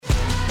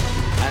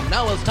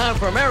Now it's time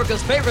for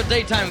America's favorite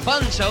daytime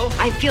fun show.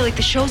 I feel like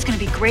the show's going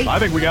to be great. I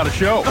think we got a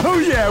show. Oh,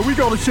 yeah, we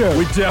got a show.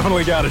 We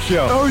definitely got a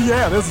show. Oh,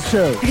 yeah, there's a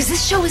show. Because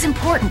this show is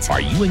important.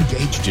 Are you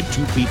engaged to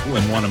two people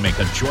and want to make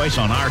a choice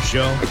on our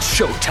show? It's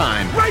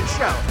showtime. Great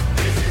show.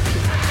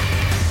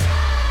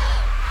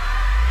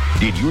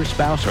 Did your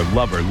spouse or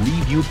lover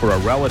leave you for a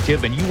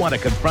relative and you want to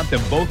confront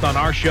them both on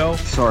our show?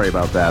 Sorry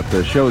about that.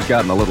 The show's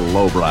gotten a little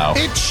lowbrow.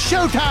 It's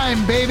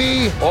showtime,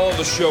 baby. All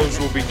the shows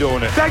will be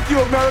doing it. Thank you,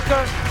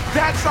 America.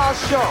 That's our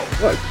show.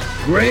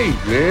 That's great,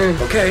 man.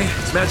 Okay,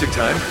 it's magic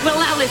time. Well,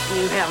 now listen,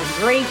 you have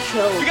a great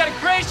show. We got a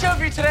great show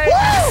for you today.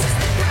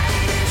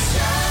 Woo!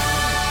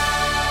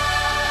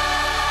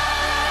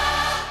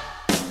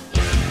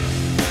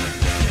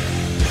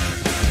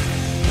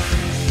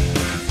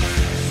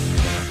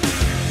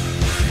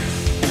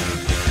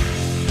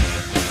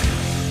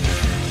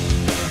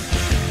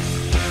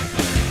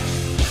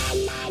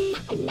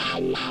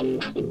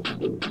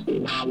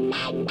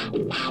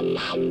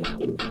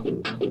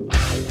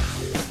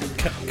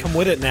 Come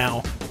with it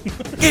now.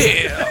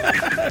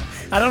 Yeah.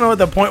 I don't know what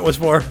the point was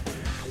for.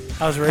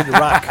 I was ready to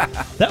rock.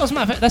 That's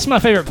my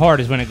favorite part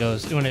is when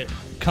it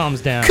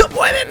calms down. Come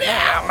with it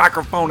now.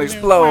 Microphone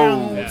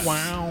explodes.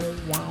 Wow.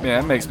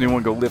 Yeah, that makes me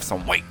want to go lift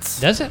some weights.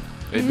 Does it?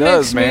 It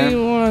does, makes man.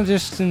 me want to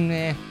just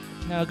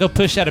go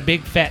push out a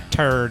big fat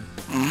turd.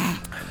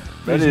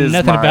 There's is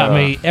nothing my, about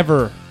me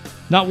ever.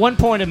 Not one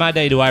point in my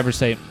day do I ever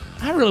say,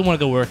 I really want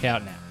to go work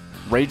out now.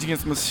 Rage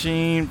Against the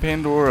Machine,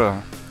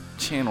 Pandora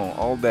channel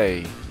all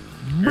day.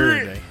 Every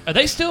day. Are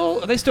they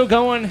still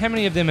going? How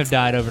many of them have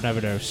died over an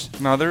overdose?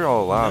 No, they're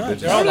all alive. No, They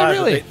they're all alive,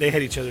 really? but They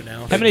hate each other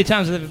now. How many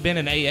times have they been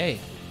in AA?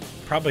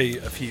 Probably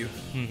a few.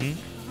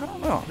 Mm-hmm. I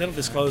don't know. They don't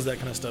disclose that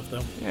kind of stuff,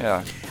 though.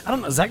 Yeah. I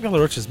don't know. Zach de la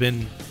Rocha has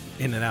been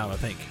in and out, I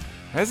think.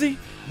 Has he?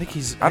 I think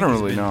he's... I don't he's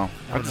really been- know.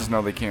 I just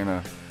know they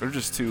can't. They're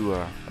just too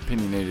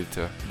opinionated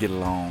to get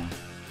along.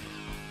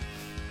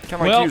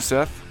 Kind of like you,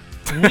 Seth.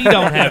 We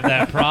don't have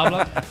that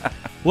problem.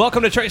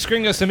 Welcome to Tres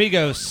Gringos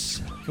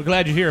Amigos. We're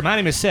glad you're here. My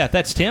name is Seth.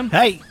 That's Tim.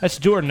 Hey. That's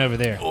Jordan over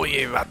there. Oh,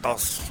 yeah,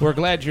 vatos. We're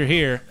glad you're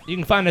here. You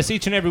can find us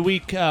each and every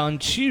week on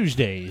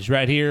Tuesdays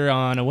right here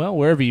on,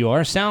 wherever you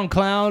are,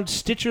 SoundCloud,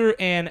 Stitcher,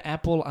 and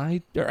Apple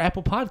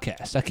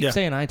Podcasts. I keep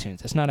saying iTunes.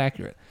 That's not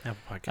accurate.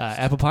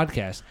 Apple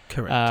Podcasts.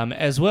 Correct.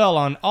 As well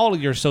on all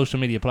of your social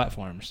media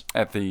platforms.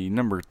 Uh-huh. At the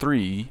number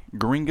 3,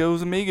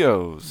 Gringos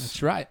Amigos.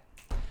 That's right.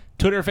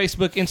 Twitter,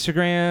 Facebook,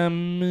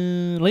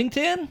 Instagram,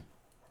 LinkedIn?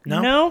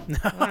 No.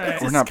 All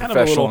right. We're not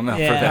professional enough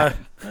for that.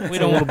 We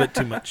don't a little bit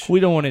too much. We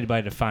don't want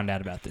anybody to find out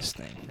about this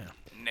thing.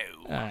 No.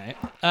 All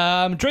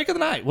right. Drink of the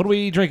night. What are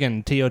we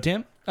drinking, T.O.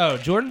 Tim? Oh,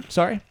 Jordan?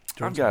 Sorry.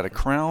 I've got a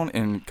Crown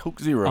and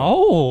Coke Zero.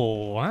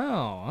 Oh,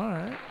 wow. All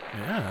right.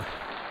 Yeah.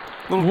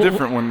 A little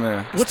different when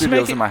the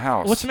studio's in my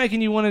house. What's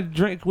making you want to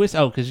drink whiskey?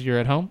 Oh, because you're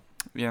at home?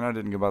 Yeah, and I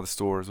didn't go by the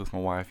stores with my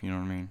wife, you know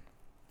what I mean?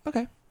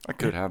 Okay. I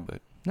could have,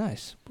 but...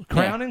 Nice.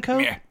 Crown and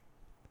Coke?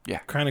 Yeah.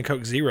 Crown and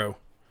Coke Zero.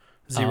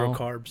 Zero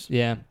carbs.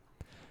 Yeah.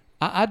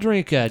 I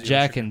drink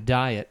Jack and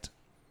Diet,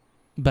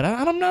 but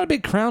I'm not a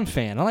big Crown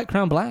fan. I like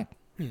Crown Black.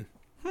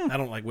 I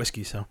don't like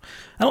whiskey, so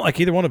I don't like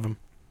either one of them.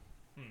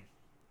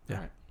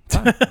 Yeah.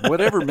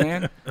 Whatever,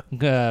 man.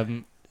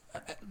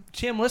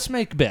 Tim, let's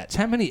make bets.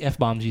 How many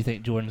F-bombs do you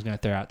think Jordan's going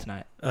to throw out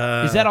tonight?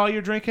 Is that all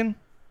you're drinking?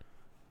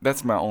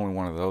 That's my only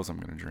one of those I'm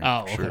going to drink.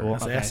 Oh, okay. Sure.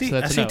 Well, I see, so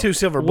that's I see a no. two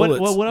silver bullets.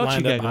 What else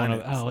you lined got up going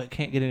behind on? Oh, it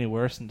can't get any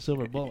worse than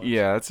silver bullets.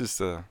 Yeah, it's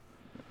just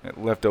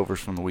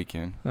leftovers from the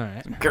weekend. All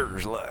right. Some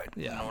Coors Light.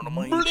 Yeah. You know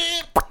what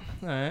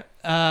I mean?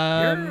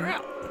 All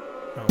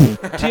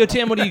right. Tio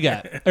Tim, what do you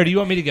got? Or do you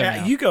want me to go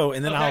now? You go,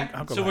 and then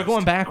I'll go So we're last.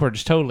 going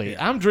backwards, totally.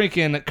 Yeah. I'm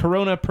drinking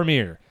Corona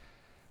Premier,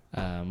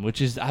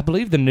 which is, I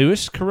believe, the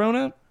newest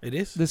Corona. It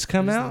is. That's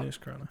come It is out. the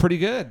newest Corona. Pretty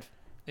good.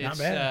 Not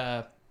It's,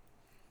 bad.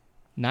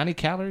 90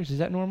 calories. Is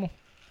that normal?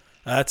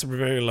 That's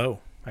very low,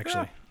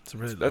 actually. It's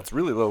really low. That's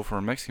really low for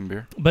a Mexican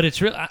beer. But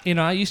it's real.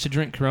 I used to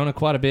drink Corona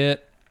quite a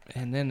bit,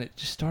 and then it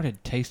just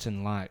started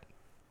tasting like.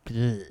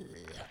 Bleh.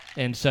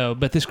 And so,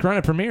 but this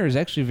Corona Premier is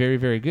actually very,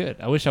 very good.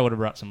 I wish I would have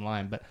brought some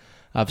lime, but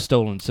I've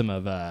stolen some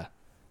of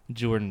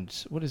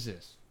Jordan's. What is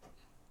this?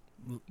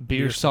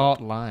 Beer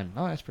salt lime.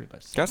 Oh, that's pretty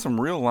much. Got some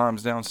real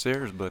limes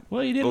downstairs, but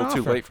Well, you a didn't little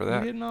offer. too late for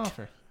that. You didn't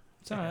offer.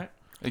 It's all right.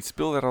 Hey,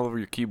 spill that all over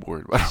your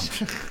keyboard. All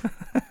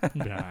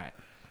right.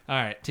 All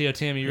right. T.O.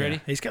 Tim, you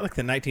ready? He's got like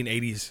the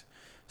 1980s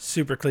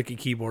super clicky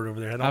keyboard over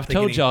there. I've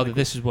told y'all that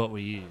this is what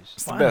we use.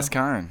 It's the best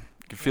kind.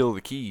 You can feel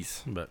the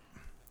keys. But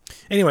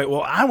anyway,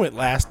 well, I went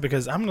last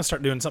because I'm going to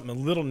start doing something a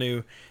little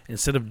new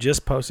instead of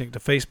just posting it to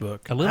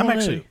Facebook. A little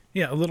new?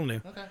 Yeah, a little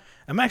new. Okay.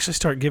 I'm actually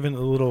start giving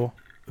a little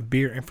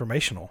beer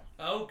informational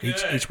Oh, good.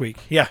 each week.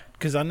 Yeah,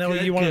 because I know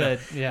Good, you want to. good,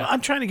 yeah. Well,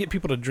 I'm trying to get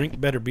people to drink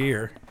better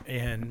beer,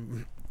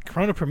 and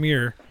Corona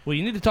Premier, Well,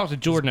 you need to talk to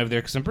Jordan over there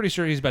because I'm pretty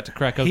sure he's about to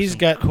crack open. he's some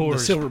got the Coors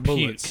silver puke.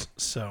 bullets,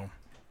 so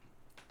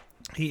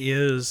he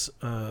is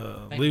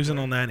losing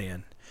on that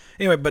end.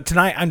 Anyway, but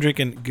tonight I'm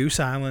drinking Goose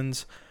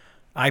Island's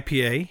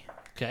IPA.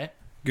 Okay.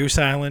 Goose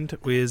Island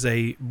is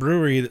a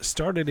brewery that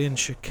started in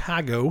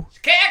Chicago.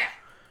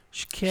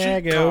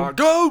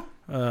 Chicago.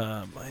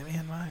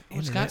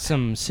 It's got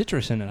some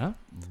citrus in it, huh?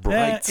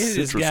 Bright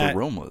citrus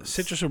aromas.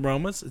 Citrus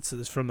aromas.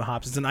 It's from the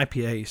hops. It's an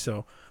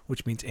IPA,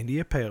 which means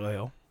India Pale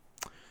Ale.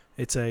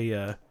 It's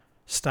a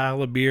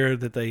style of beer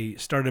that they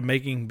started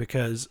making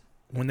because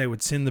when they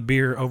would send the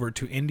beer over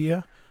to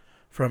India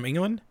from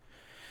England,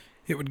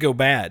 it would go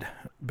bad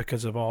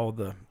because of all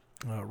the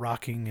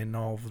rocking and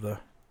all of the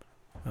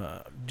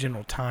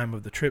general time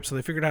of the trip. So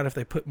they figured out if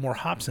they put more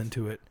hops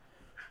into it,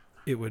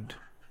 it would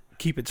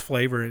keep its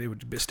flavor and it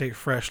would stay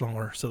fresh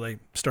longer. So they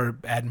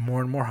started adding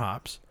more and more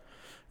hops,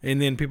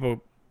 and then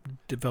people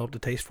developed a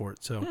taste for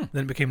it. So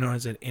then it became known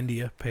as an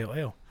India Pale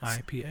Ale,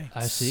 IPA.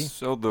 I see.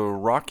 So the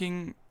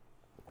rocking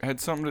had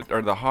something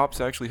or the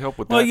hops actually help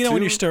with that Well, too?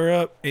 when you stir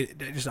up, it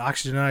just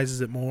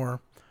oxygenizes it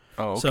more.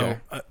 Oh, okay.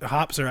 So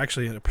hops are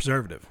actually a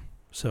preservative,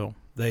 so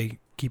they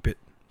keep it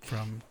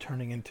from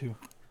turning into.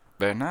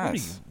 Very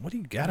nice. What do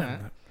you got on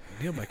that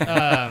deal back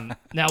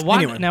Now,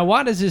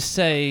 why does this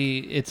say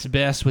it's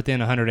best within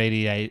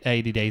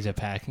 180 days of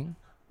packaging?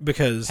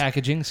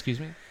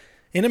 Excuse me.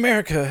 In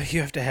America,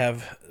 you have to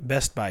have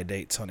Best Buy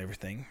dates on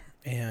everything,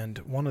 and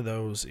one of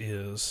those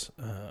is.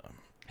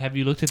 Have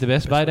you looked at the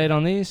Best Buy date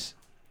on these?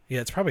 Yeah,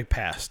 it's probably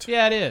passed.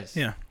 Yeah, it is.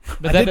 Yeah,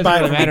 but that doesn't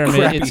really matter.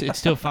 I mean, it's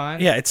still fine.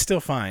 Yeah, it's still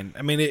fine.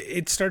 I mean,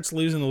 it starts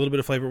losing a little bit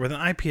of flavor. With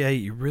an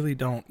IPA, you really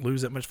don't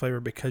lose that much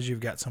flavor because you've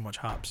got so much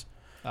hops.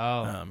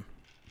 Oh.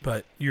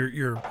 But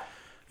your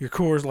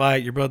Coors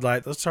Light, your Bud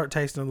Light, they'll start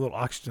tasting a little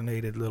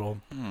oxygenated,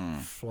 little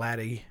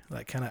flatty,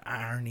 like kind of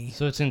irony.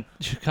 So it's in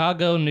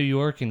Chicago, New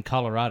York, and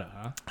Colorado,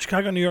 huh?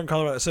 Chicago, New York, and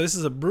Colorado. So this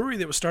is a brewery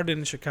that was started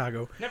in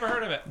Chicago. Never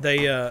heard of it.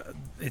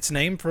 It's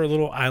named for a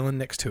little island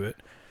next to it.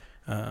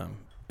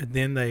 And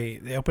then they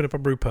opened up a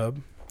brew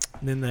pub.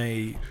 Then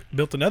they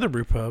built another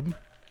brew pub.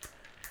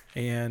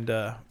 And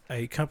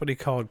a company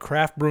called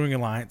Craft Brewing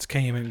Alliance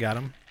came and got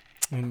them.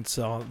 And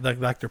so they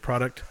liked their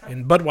product.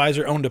 And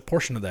Budweiser owned a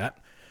portion of that.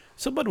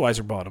 So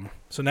Budweiser bought them.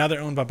 So now they're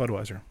owned by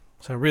Budweiser.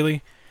 So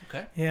really,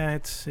 yeah,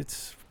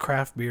 it's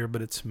craft beer,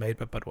 but it's made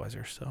by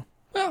Budweiser. So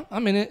well, I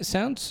mean, it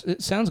sounds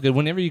good.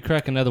 Whenever you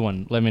crack another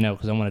one, let me know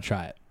because I want to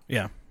try it.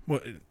 Yeah,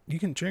 well, you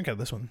can drink out of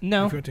this one.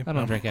 No, if you want to. I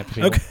don't drink after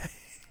people. Okay,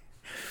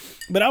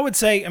 but I would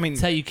say, I mean,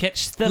 that's how you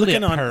catch the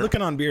looking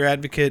on Beer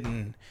Advocate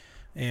and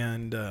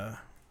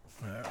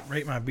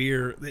Rate My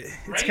Beer.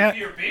 It's got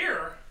your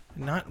beer.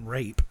 Not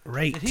rape.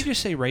 Rate. Did he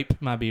just say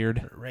rape my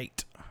beard?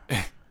 Rate.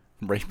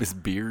 Rape his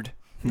beard?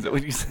 Is that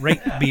what you said?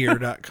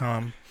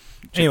 Ratebeer.com.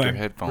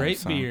 Anyway,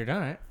 great beard. All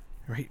right.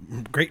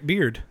 Great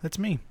beard. That's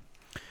me.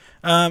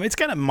 It's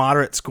got a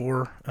moderate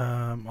score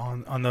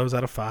on those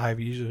out of 5.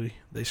 Usually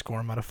they score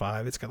them out of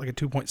 5. It's got like a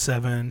 2.7.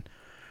 And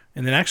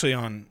then actually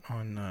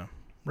on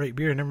Rate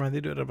Beer, never mind,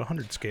 they do it out of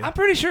 100 scale. I'm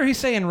pretty sure he's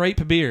saying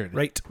rape beard.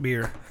 Rate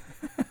Beer.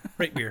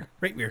 Rate Beer.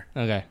 Rate Beer.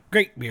 Okay.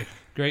 Great beer.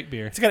 Great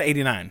beer. It's got an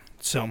 89.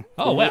 So.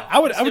 Oh, wow. I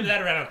would give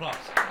that a round of applause.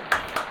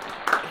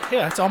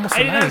 Yeah, it's almost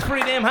 89 is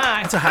pretty damn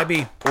high. It's a high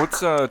B.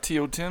 What's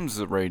T.O.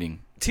 Tim's rating?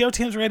 T.O.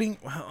 Tim's rating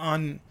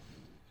on,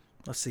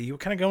 let's see, you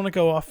kind of going to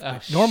go off.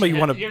 Normally you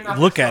want to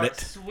look at it.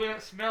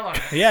 Smelling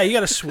it. Yeah, you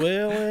got to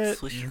swill it.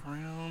 Swish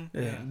around.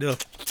 Yeah. Well,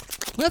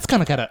 that's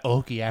kind of got an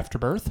oaky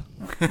afterbirth.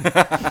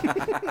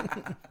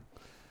 I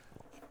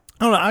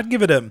don't know. I'd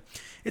give it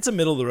it's a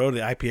middle of the road, the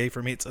IPA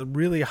for me. It's a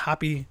really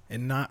hoppy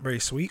and not very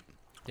sweet.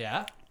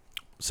 Yeah.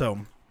 So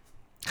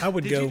I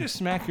would go. Did you just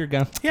smack your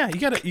gun? Yeah, you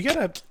gotta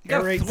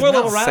aerate swirl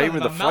it around. Savor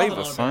the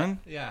flavor, son.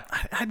 Yeah.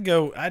 I'd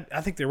go.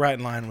 I think they're right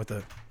in line with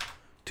a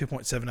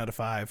 2.7 out of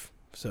 5.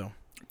 So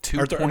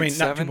 2.7. I mean,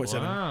 not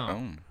 2.7.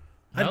 Wow.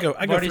 I'd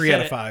go 3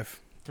 out of 5.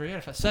 3 out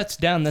of 5. So that's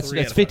down. That's 3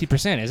 out of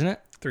 50%, isn't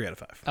it? 3 out of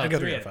 5. Oh, I'd go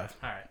 3 out of 5.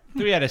 All right.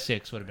 3 out of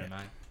 6 would have been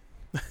mine.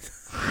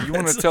 You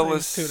want to tell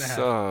us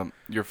 2.5.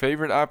 your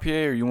favorite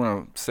IPA, or you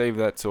want to save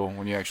that till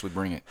when you actually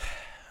bring it?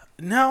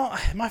 No,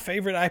 my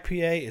favorite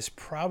IPA is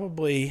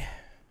probably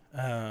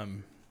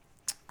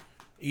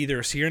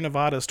either Sierra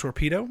Nevada's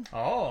Torpedo.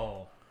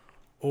 Oh.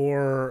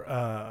 Or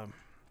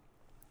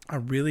I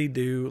really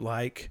do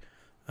like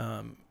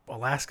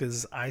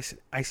Alaska's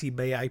Icy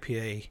Bay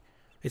IPA.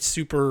 It's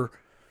super.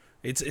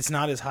 It's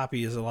not as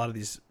hoppy as a lot of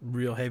these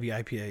real heavy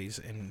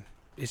IPAs, and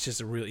it's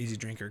just a real easy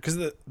drinker. Because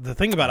the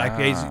thing about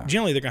IPAs,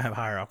 generally they're gonna have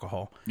higher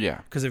alcohol.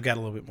 Yeah. Because they've got a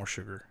little bit more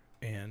sugar.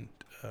 And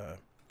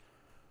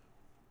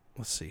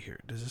let's see here.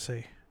 Does it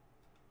say?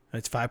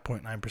 It's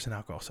 5.9%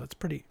 alcohol, so it's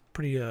pretty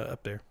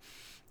up there.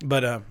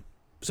 But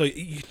so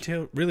you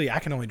tell, really, I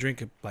can only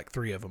drink like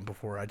 3 of them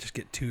before I just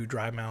get too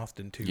dry mouthed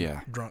and too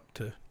drunk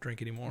to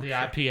drink anymore. The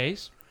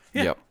IPAs?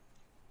 Yeah. Yep.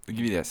 They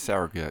give you that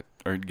sour gut,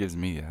 or it gives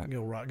me that. You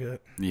know, rot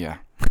gut. Yeah.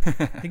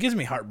 It gives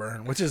me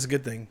heartburn, which is a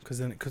good thing because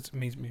then it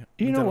means me.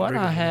 You know what?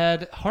 I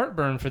had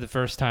heartburn for the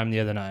first time the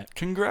other night.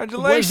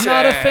 Congratulations! Was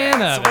not a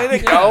fan of Way it.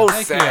 to go,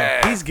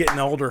 Seth. He's getting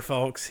older,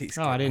 folks.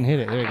 I didn't hit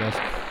it. There he goes.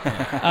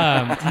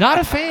 Not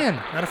a fan.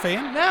 Not a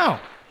fan? No.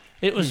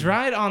 It was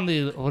right on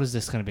the. What is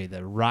this going to be?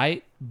 The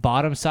right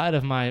bottom side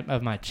of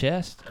my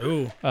chest.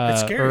 Ooh,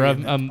 it's scary. Or of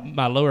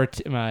my lower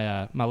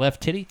my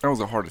left titty. That was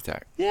a heart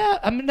attack. Yeah,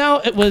 I mean,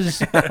 no, it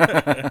was.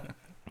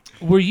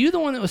 Were you the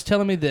one that was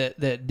telling me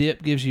that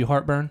dip gives you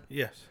heartburn?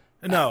 Yes.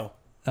 No.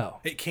 Oh.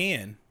 It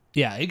can.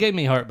 Yeah, it gave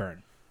me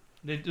heartburn.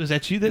 Was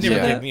that you that Never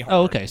said gave that? me heartburn.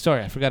 Oh, okay.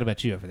 Sorry, I forgot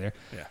about you over there.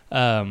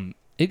 Yeah.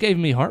 It gave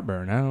me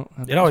heartburn.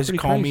 It always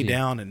calmed me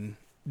down and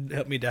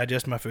helped me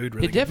digest my food.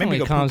 Really It definitely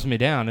calms me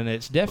down, and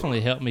it's definitely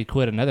helped me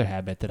quit another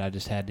habit that I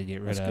just had to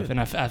get rid of. good. And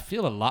I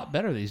feel a lot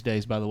better these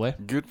days, by the way.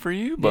 Good for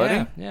you,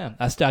 buddy. Yeah.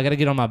 I got to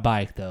get on my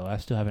bike, though. I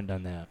still haven't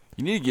done that.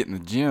 You need to get in the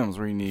gyms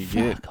where you need to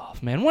get. Fuck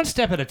off, man. One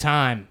step at a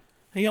time.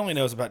 He only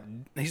knows about.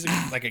 He's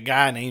like a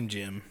guy named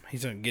Jim.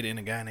 He's gonna get in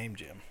a guy named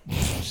Jim.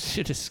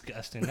 Shit,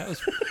 disgusting. That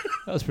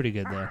was pretty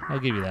good, though. I'll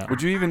give you that.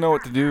 Would you even know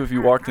what to do if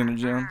you walked in a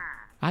gym?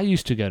 I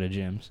used to go to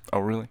gyms. Oh,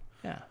 really?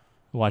 Yeah.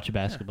 Watch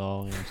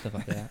basketball and stuff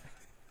like that.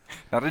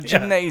 Not a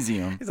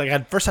gymnasium. He's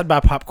like, first I'd buy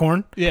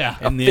popcorn. Yeah.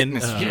 And then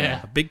fitness gym.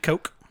 a big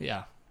Coke,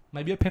 Yeah.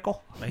 Maybe a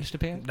pickle. Used to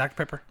pan. Dr.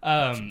 Pepper.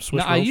 No,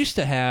 I used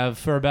to have,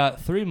 for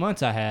about 3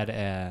 months, I had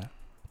a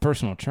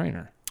personal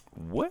trainer.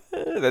 What?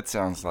 That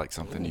sounds like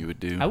something you would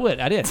do.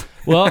 I did.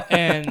 Well,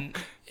 and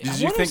Did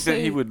you think that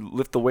he would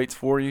lift the weights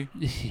for you?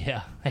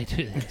 Yeah, I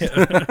do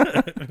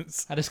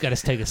that. I just got to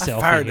take a selfie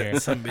Fired here.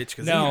 that some bitch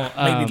because No,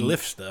 he made me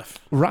lift stuff.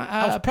 Right,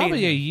 probably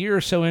paying a him. year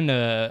or so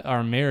into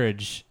our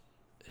marriage,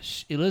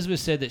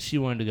 Elizabeth said that she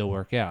wanted to go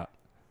work out,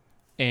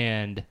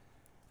 and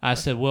I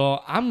said,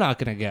 "Well, I'm not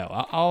going to go.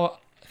 I'll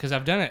because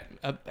I've done it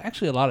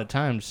actually a lot of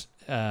times.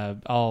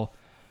 I'll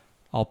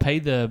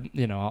pay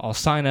I'll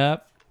sign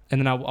up." And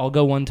then I'll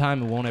go one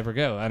time and won't ever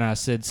go. And I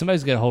said,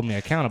 somebody's got to hold me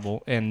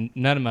accountable. And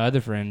none of my other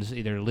friends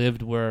either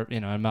lived where,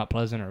 in Mount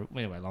Pleasant or,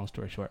 anyway, long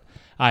story short,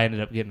 I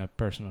ended up getting a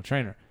personal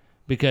trainer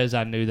because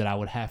I knew that I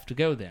would have to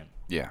go then.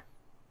 Yeah.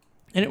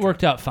 And it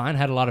worked out fine.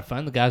 Had a lot of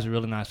fun. The guy's a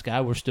really nice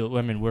guy. We're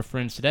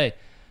friends today.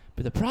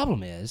 But the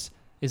problem is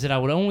that I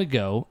would only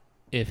go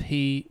if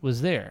he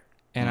was there.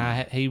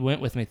 And he went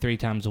with me 3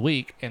 times a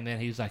week. And then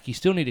he's like, you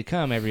still need to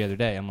come every other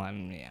day. I'm like,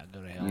 yeah,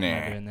 go to hell. I'm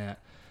not doing that.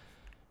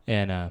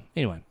 And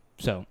anyway,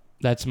 so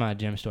that's my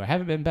gym story. I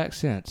haven't been back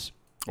since.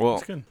 Well,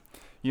 That's good.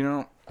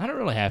 I don't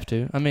really have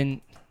to. I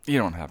mean, you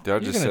don't have to. I you're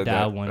just gonna said die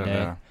that. one and,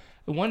 day.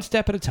 One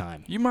step at a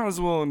time. you might as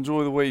well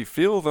enjoy the way you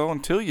feel, though,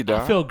 until you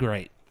die. I feel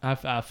great. I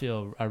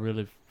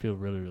really feel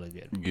really, really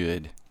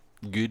good.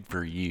 Good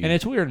for you. And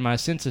it's weird. My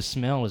sense of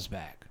smell is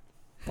back.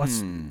 What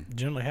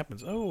generally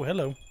happens? Oh,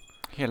 hello.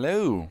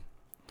 Hello.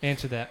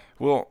 Answer that.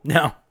 Well,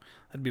 No,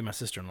 that'd be my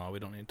sister-in-law. We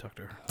don't need to talk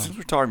to her. since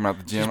we're talking about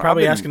the gym, She's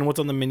probably I've been- asking what's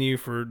on the menu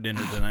for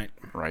dinner tonight.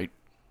 Right.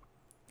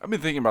 I've been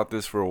thinking about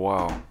this for a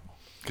while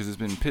because it's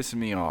been pissing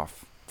me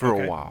off for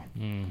a while.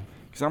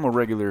 Because I'm a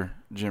regular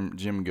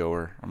gym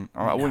goer.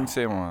 I wouldn't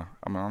say I'm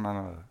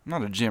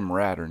not a gym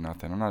rat or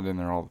nothing. I'm not in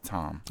there all the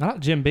time. I like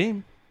Jim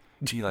Beam.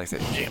 He likes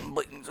that gym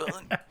beam,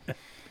 son.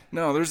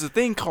 No, there's a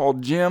thing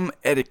called gym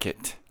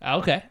etiquette.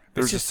 Okay.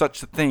 There's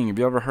such a thing. Have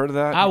you ever heard of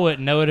that? I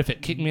wouldn't know it if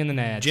it kicked me in the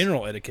nads.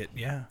 General etiquette,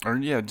 yeah. Or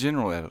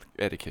general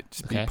etiquette.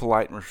 Just Okay. be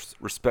polite and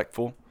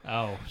respectful.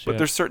 Oh, shit. But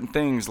there's certain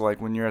things like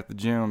when you're at the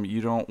gym,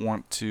 you don't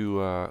want to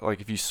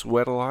like if you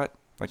sweat a lot,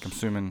 like I'm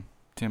assuming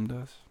Tim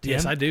does.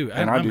 Yes, I do.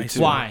 And I I'm do a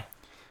too. Why?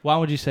 Why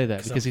would you say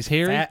that? Because he's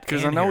hairy? fat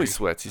Because I and know hairy. he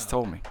sweats. He's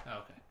told me. Oh,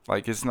 okay.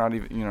 Like it's not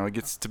even it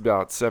gets to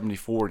about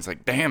 74. It's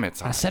like damn,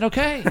 it's I hot. said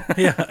okay.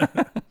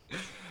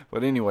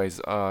 But anyways,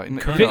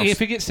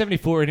 If it gets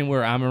 74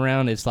 anywhere I'm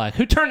around, it's like,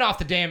 who turned off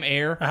the damn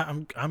air?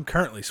 I'm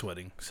currently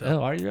sweating, so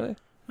Oh, are you really?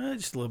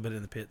 just a little bit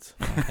in the pits.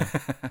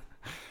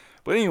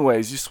 but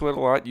anyways, you sweat a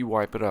lot, you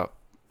wipe it up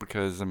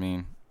because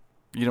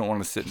you don't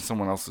want to sit in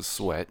someone else's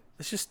sweat.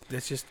 That's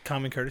just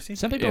common courtesy.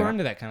 Some people Yeah. are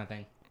into that kind of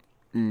thing.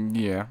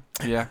 Yeah,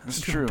 that's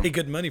true. Pay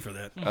good money for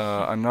that.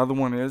 Another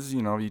one is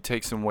you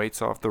take some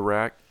weights off the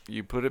rack,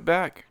 you put it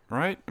back,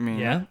 right?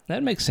 Yeah,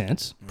 that makes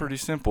sense. pretty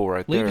simple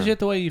right Leave there. the shit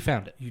the way you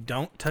found it. You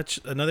don't touch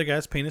another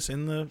guy's penis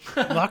in the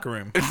locker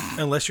room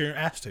unless you're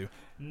asked to.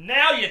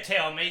 Now you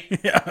tell me.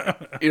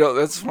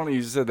 That's funny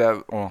you said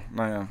that. Well,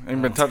 no,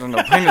 ain't been touching no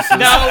penises.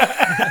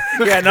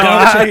 Yeah, no,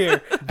 I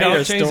hear Don't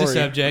a change the story.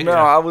 subject. No,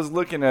 I was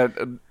looking at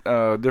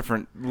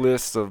different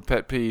lists of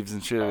pet peeves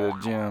and shit at the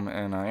gym,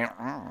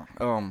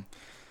 and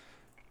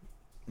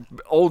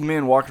old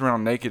men walking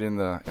around naked in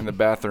the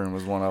bathroom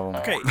was one of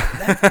them.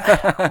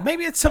 Okay,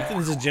 maybe it's something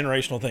that's a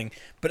generational thing,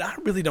 but I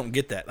really don't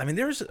get that. I mean,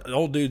 there's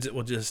old dudes that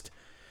will just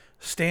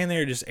stand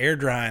there, just air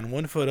drying,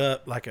 1 foot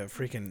up, like a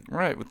freaking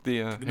Right, with the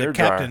hair the dryer.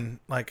 captain,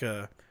 like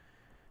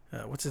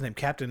what's his name,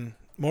 Captain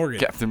Morgan.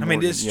 Captain I mean,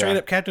 Morgan, just straight yeah.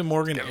 up Captain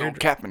Morgan. Got a little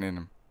capping in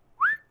him.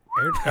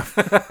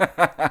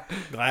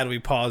 Glad we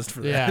paused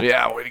for that. Yeah.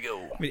 Yeah, way to go.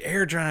 I mean,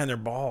 air drying their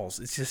balls.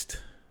 It's just,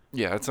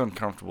 Yeah, it's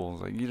uncomfortable.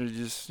 It's like you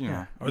just or you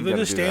they're gotta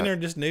just do standing that. there,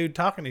 just nude,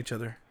 talking to each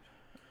other.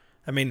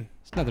 I mean,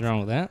 There's nothing wrong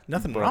with that.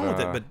 nothing But, wrong with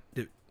it,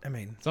 but I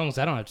mean, As long as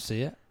I don't have to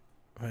see it.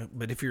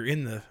 but if you're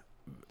in the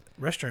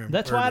restroom,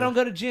 That's or why I the don't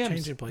go to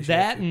changing gyms. place, you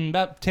That have to. and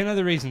about 10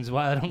 other reasons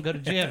why I don't go to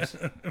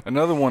gyms.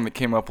 Another one that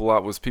came up a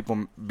lot was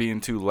people being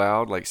too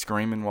loud, like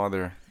screaming while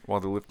they're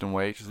lifting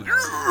weights, just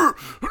like,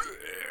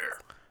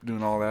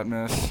 doing all that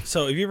mess.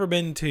 So, have you ever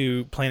been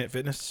to Planet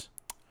Fitness?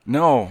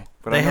 No,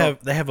 but I know.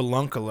 they have a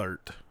lunk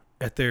alert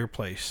at their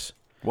place.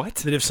 What?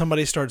 That if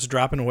somebody starts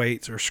dropping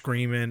weights or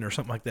screaming or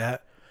something like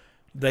that,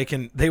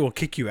 they will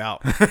kick you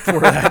out for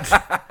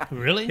that.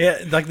 Really?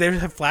 Yeah, like they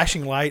have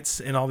flashing lights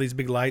and all these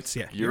big lights.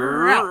 Yeah,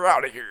 You're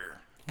out of here.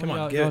 Come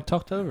on, get y'all it.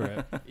 talked over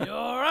it. You're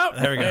out.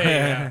 There we go.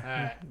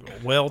 Yeah.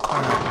 Well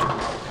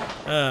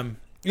timed.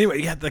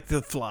 Anyway, yeah, like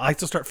the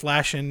lights will start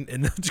flashing,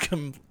 and they'll just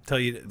come tell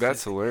you.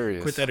 That's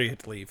hilarious. Quit that, or you have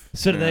to leave.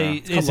 So do they?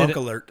 It's called Is it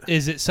Local Alert.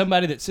 Is it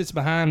somebody that sits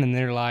behind and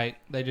they're like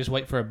they just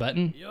wait for a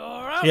button?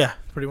 Yeah,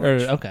 pretty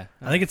much. Okay.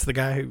 I think it's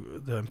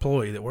the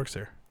employee that works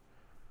there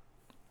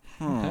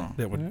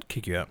that would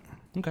kick you out.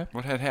 Okay.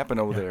 What had happened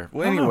over there?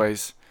 Well, I don't know.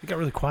 anyways, It got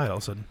really quiet all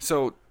of a sudden.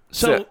 so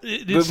So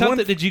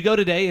Seth, did you go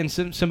today and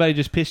somebody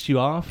just pissed you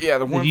off? Yeah,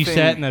 the one Did you thing-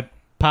 sat in a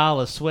pile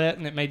of sweat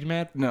and it made you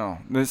mad? No,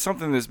 there's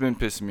something that's been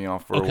pissing me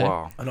off for Okay. a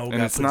while, An old and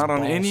guy it's puts not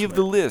on ball any of sweat.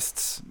 the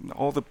lists.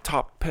 All the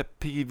top pet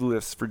peeve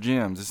lists for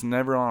gyms, it's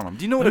never on them.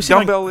 Do you know what Let a me see if I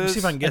can- dumbbell let me is? See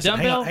if I can guess A it.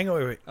 Hang dumbbell?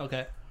 on, wait.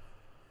 Okay.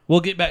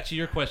 We'll get back to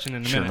your question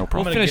in a Sure, minute. no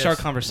problem. We'll I'm gonna finish our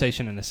guess.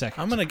 conversation in a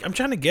second. I'm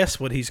trying to guess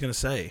what he's gonna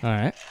say. All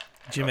right.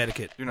 Gym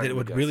etiquette You're not that gonna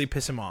would guess. really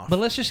piss him off. But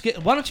let's just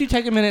get. Why don't you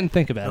take a minute and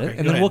think about Okay, it, go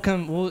and then ahead. we'll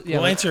come.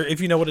 We'll answer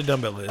if you know what a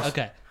dumbbell is.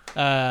 Okay.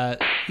 Yeah,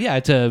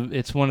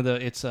 it's one of the.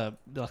 It's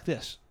like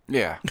this.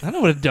 Yeah, I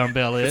know what a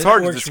dumbbell is. it's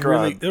hard It to works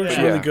describe. It works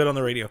but really yeah. good on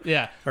the radio.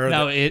 Yeah. Or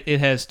No, it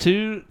has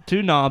two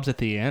knobs at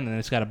the end, and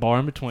it's got a bar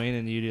in between,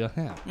 and you do.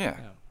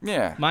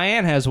 Yeah. My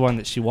aunt has one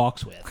that she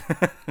walks with.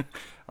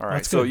 All right.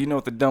 That's So good. you know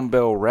what the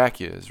dumbbell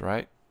rack is,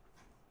 right?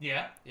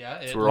 Yeah.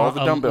 It where all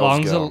the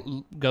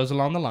dumbbells goes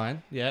along the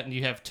line. Yeah, and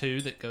you have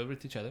two that go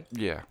with each other.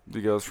 Yeah,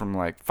 it goes from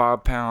like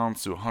 5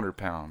 pounds to 100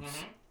 pounds.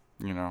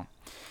 You know.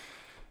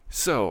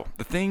 So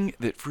the thing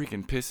that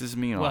freaking pisses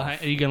me Well,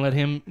 off. are you gonna let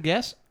him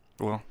guess?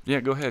 Well, yeah,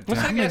 go ahead. What's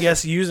I'm that gonna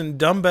guess? guess using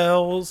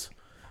dumbbells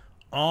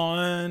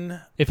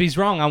on If he's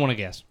wrong, I want to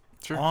guess.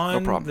 Sure, no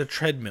on problem. the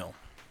treadmill.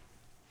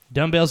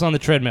 Dumbbells on the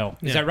treadmill.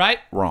 Is Yeah. that right?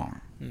 Wrong.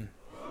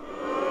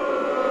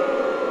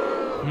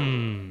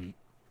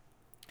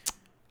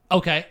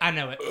 Okay, I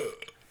know it.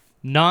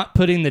 Not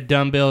putting the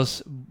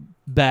dumbbells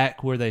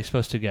back where they're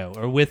supposed to go,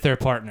 or with their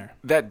partner.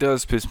 That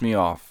does piss me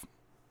off.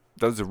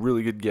 That was a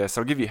really good guess.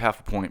 I'll give you half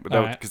a point, but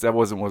All that right. because that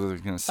wasn't what I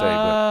was going to say.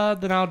 But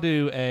Then I'll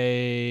do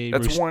a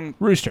that's one.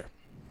 rooster.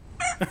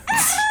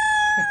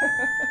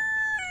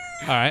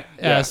 All right,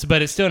 Yeah.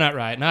 but it's still not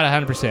right. Not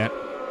 100%.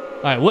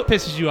 All right, what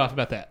pisses you off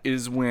about that?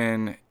 Is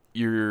when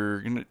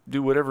you're gonna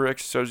do whatever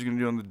exercise you're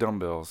gonna do on the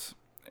dumbbells,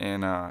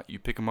 and you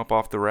pick them up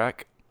off the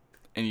rack,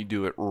 and you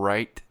do it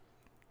right.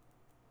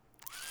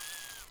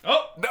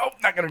 Oh, No,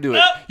 not gonna do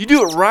it. You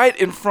do it right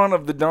in front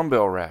of the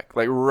dumbbell rack,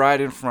 like right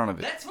in front of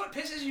it. that's what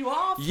pisses you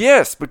off?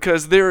 Yes,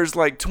 because there's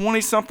like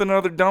 20-something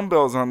other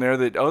dumbbells on there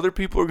that other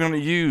people are going to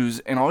use,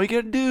 and all you got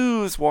to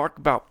do is walk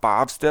about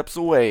 5 steps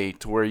away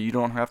to where you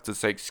don't have to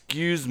say,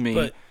 excuse me.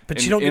 But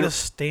and- you don't get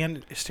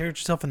and- to stare at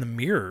yourself in the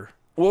mirror.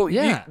 Well,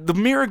 Yeah. the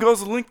mirror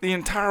goes length the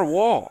entire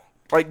wall.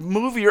 Like,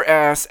 move your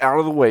ass out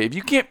of the way. If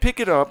you can't pick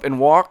it up and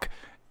walk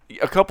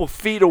a couple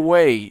feet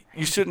away,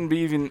 you shouldn't be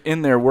even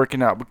in there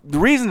working out. But the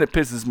reason it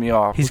pisses me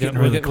off He's getting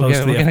really close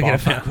to the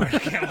F-bomb. I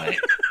can't wait.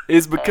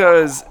 is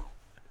because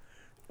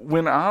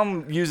when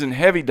I'm using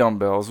heavy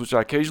dumbbells, which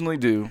I occasionally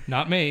do,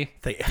 Not me.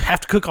 They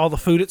have to cook all the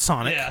food at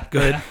Sonic. Yeah.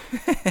 Good.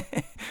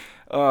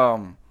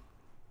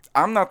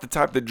 I'm not the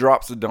type that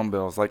drops the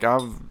dumbbells. Like,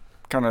 I've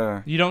kind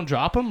of... You don't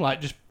drop them?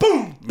 Like, just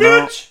boom, No,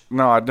 bitch!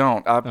 no, I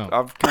don't. Oh.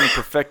 I've kind of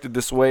perfected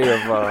this way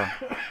of...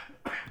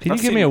 Can you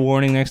I've give me seen- a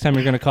warning next time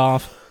you're going to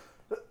cough?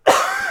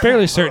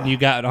 Fairly certain you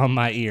got it on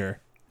my ear.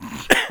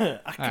 I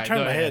can turn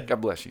my head. God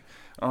bless you.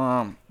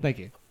 Thank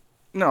you.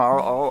 No,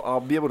 I'll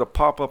be able to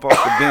pop up off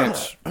the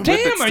bench. with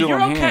it Damn, are still you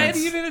in okay? hands.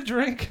 Do you need a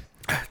drink?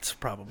 That's a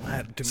problem. I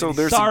had too So many.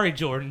 there's Sorry,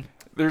 Jordan.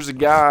 there's a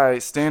guy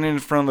standing in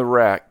front of the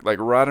rack, like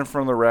right in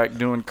front of the rack,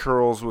 doing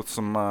curls with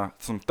some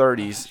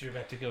 30s. You're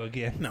about to go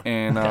again. No.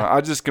 And I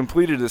just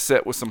completed a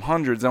set with some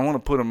 100s. I want to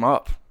put him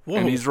up, Whoa.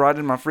 and he's right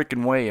in my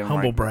freaking way. And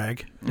humble like,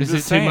 brag. I'm Is it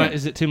just too saying. much?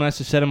 Is it too much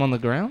to set him on the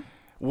ground?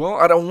 Well,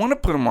 I don't want to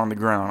put him on the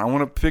ground. I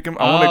want to pick him.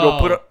 I want to go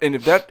put him. And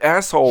if that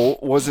asshole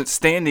wasn't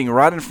standing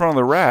right in front of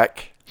the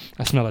rack,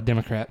 I smell a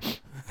Democrat.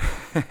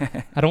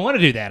 I don't want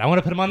to do that. I want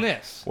to put him on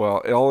this. well,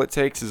 all it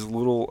takes is a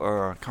little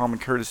common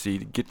courtesy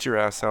to get your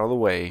ass out of the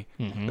way.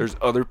 Mm-hmm. There's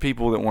other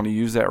people that want to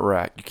use that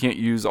rack. You can't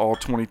use all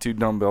 22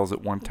 dumbbells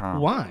at one time.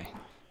 Why?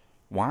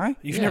 Why?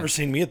 You've Yeah. never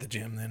seen me at the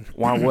gym then.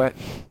 Why what?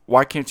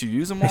 Why can't you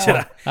use them all? He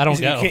said, I don't he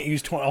said go. You can't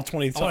use all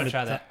 20. I want to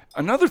try that.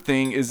 Another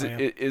thing is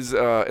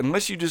yeah.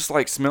 unless you just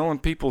like smelling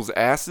people's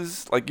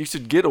asses, like you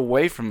should get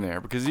away from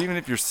there, because even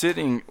if you're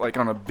sitting like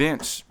on a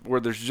bench where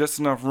there's just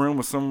enough room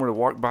with somewhere to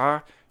walk by,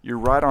 you're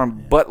right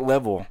on butt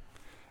level.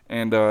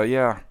 And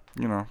yeah,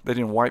 you know, they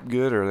didn't wipe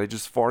good or they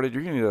just farted,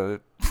 you're gonna need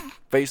a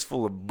face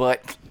full of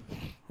butt.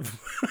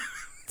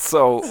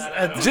 So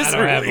just I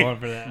don't have one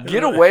for that.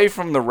 get away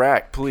from the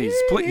rack, please.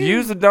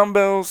 Use the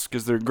dumbbells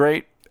because they're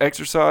great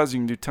exercise. You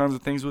can do tons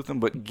of things with them,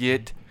 but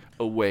get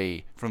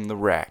away from the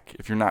rack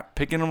if you're not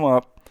picking them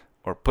up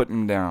or putting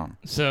them down.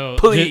 So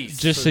Please.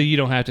 just so you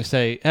don't have to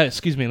say, hey,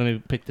 excuse me, let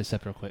me pick this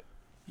up real quick.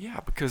 Yeah,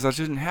 because I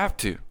shouldn't have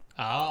to.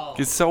 Oh.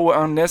 It's so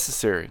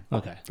unnecessary.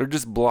 Okay. They're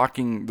just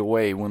blocking the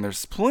way when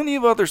there's plenty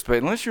of other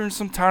space. Unless you're in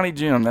some tiny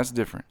gym, that's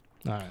different.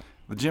 All right.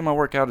 The gym I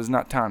work out is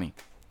not tiny.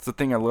 It's the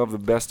thing I love the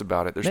best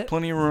about it. There's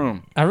plenty of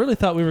room. I really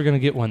thought we were going to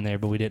get one there,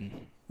 but we didn't.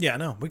 Yeah,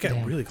 no, we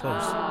got really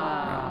close.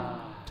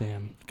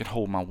 Damn. You can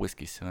hold my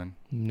whiskey, son.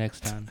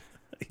 Next time.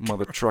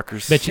 Mother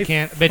truckers. Bet you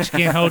can't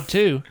hold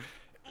two.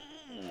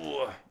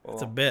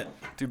 It's a bet.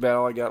 Too bad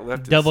all I got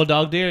left Double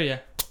dog dare you.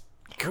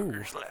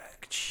 is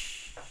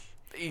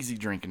easy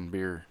drinking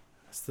beer.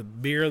 It's the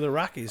beer of the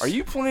Rockies. Are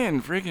you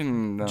playing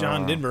freaking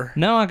John Denver?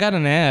 No, I got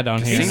an ad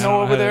on here.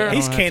 Casino over there?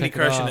 He's candy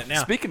crushing it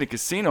now. Speaking of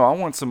casino, I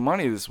won some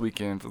money this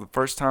weekend for the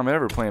first time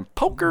ever playing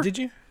poker. Did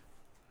you?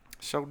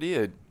 Sure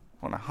did.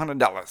 Won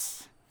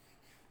 $100.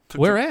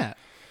 Where at?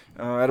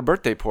 At a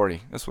birthday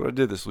party. That's what I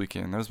did this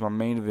weekend. That was my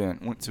main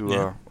event. Went to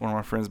one of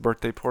my friends'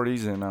 birthday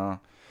parties, and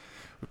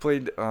we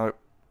played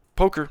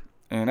poker.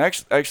 And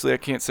actually, I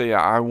can't say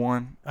I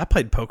won. I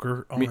played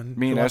poker on Me and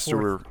July Esther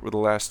 4th. were the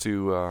last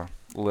two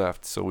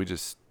left, so we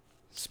just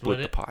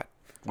split the pot,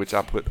 which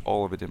I put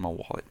all of it in my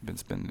wallet. Been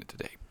spending it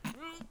today.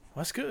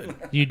 That's good.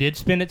 You did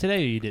spend it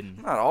today, or you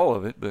didn't? Not all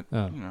of it, but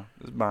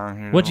just buying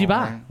here. What'd you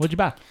buy? What'd you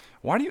buy?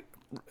 Why do you?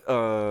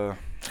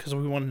 Because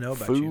we want to know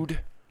about food. you.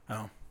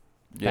 Oh,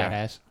 Yeah,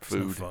 Badass.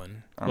 food. It's no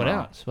fun. What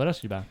else? What else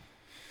did you buy?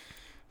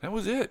 That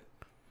was it.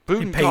 Food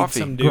You and paid coffee.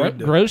 some dude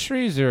to-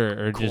 Groceries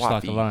or just like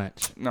Coffee. a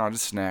lunch? No,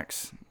 just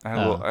snacks. I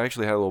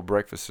actually had a little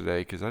breakfast today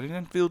because I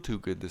didn't feel too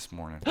good this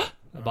morning.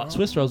 I bought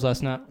Swiss rolls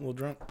last night. A little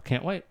drunk.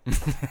 Can't wait.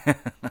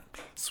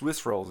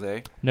 Swiss rolls,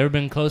 eh? Never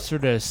been closer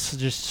to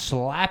just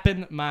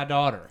slapping my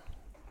daughter.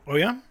 Oh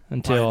yeah.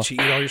 Until Did she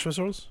eat all your Swiss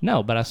rolls?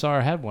 No, but I saw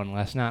her have one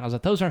last night. I was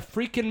like, those are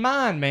freaking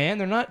mine, man.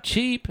 They're not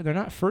cheap. They're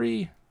not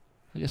free.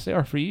 I guess they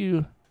are for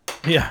you.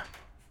 Yeah.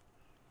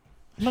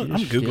 I'm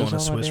She just googling steals a all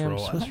Swiss our damn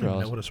roll. I Swiss don't even know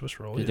rolls. what a Swiss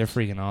roll Dude, is. they're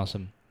freaking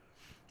awesome.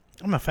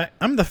 I'm the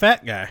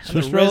fat guy. I'm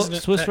the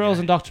resident Swiss fat rolls guy.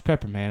 and Dr.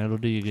 Pepper, man. It'll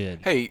do you good.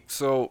 Hey,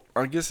 so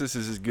I guess this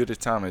is as good a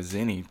time as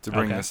any to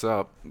bring Okay. this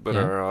up, but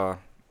Yeah.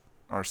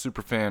 our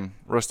super fan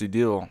Rusty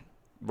Deal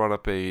brought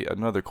up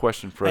another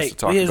question for us Hey, to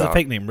talk he has about. a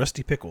fake name,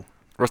 Rusty Pickle.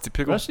 Rusty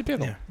Pickle. Rusty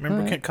Pickle. Yeah, remember,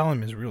 All right. can't call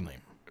him his real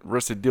name.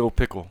 Rusty Deal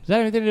Pickle. Does that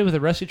have anything to do with a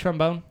rusty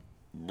trombone?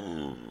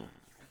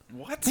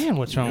 What? Man,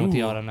 what's wrong with Ooh.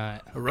 y'all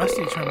tonight? A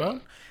rusty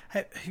trombone?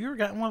 Hey, have you ever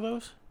gotten one of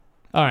those?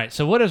 All right,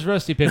 so what does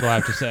Rusty Pickle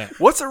have to say?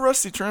 What's a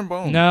rusty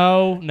trombone?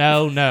 No.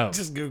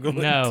 Just Google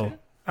it. No.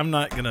 I'm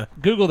not gonna.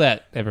 Google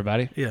that,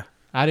 everybody. Yeah.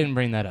 I didn't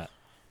bring that up.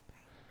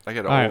 I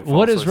got All right,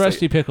 what does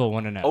Rusty Pickle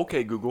want to know?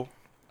 Okay, Google.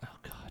 Oh,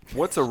 God.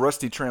 What's a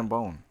rusty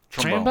trombone?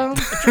 Trombone?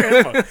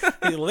 Trombone.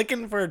 He's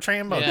licking for a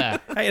trombone. Yeah.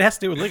 Hey, it has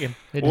to do with licking.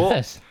 It Well,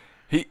 does.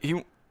 He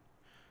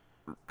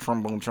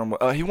trombone.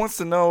 He wants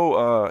to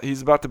know.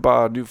 He's about to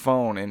buy a new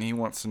phone, and he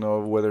wants to know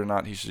whether or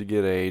not he should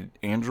get a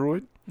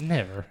Android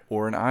Never.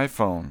 or an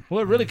iPhone.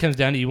 Well, it really comes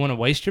down to you want to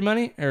waste your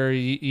money or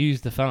you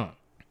use the phone.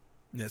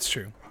 That's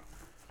true.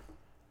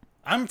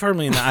 I'm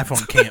firmly in the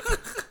iPhone camp.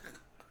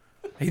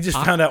 He just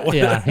found out what.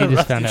 Yeah, he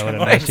just found out what a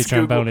nasty Just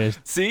trombone Google. is.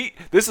 See,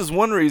 this is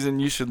one reason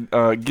you should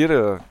get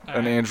an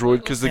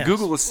Android because the Yes.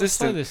 Google Let's play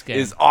Assistant this game.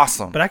 is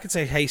awesome. But I could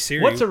say, "Hey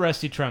Siri." What's a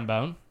rusty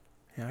trombone?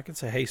 Yeah, I could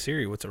say, "Hey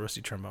Siri, what's a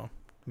rusty trombone?"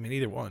 I mean,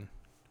 either one.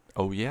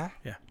 Oh yeah,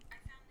 Yeah.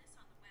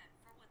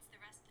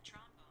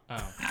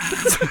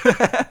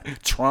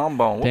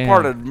 trombone. What Damn.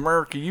 part of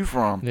America you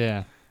from?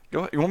 Yeah. Go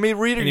ahead. You want me to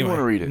read it? Or you want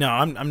to read it? No,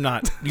 I'm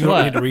not. You What?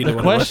 don't need to read the it.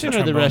 what a question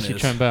rusty or the trombone rusty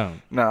is.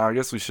 trombone? No, I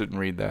guess we shouldn't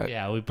read that.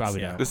 Yeah, we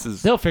probably don't. This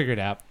is They'll figure it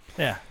out.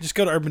 Yeah, just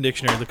go to Urban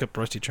Dictionary, look up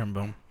rusty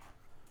trombone.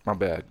 my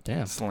bad.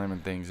 Damn. Slamming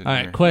things in All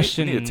here. right,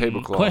 question. We need a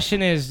tablecloth.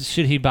 Question is,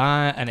 should he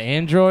buy an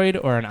Android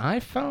or an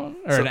iPhone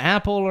or So- an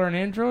Apple or an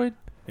Android?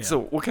 Yeah. So,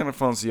 what kind of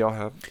phones do y'all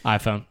have?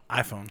 iPhone.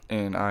 iPhone.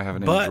 And I have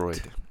an But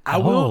Android. I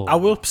Oh.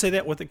 will say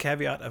that with the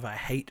caveat of I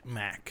hate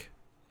Mac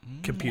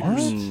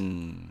computers.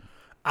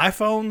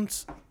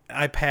 iPhones,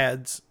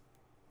 iPads,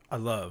 I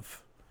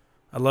love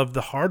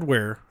the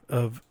hardware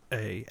of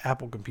a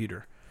Apple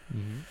computer.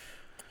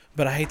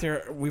 But I hate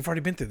we've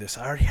already been through this.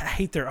 I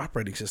hate their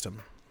operating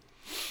system.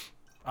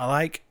 I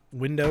like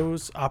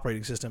Windows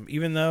operating system,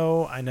 even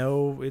though I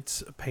know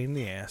it's a pain in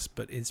the ass,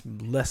 but it's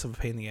less of a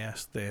pain in the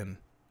ass than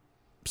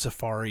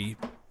Safari,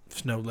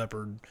 Snow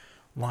Leopard,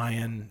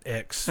 Lion,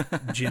 X,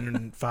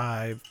 Gen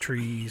 5,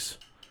 Trees,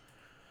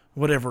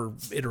 whatever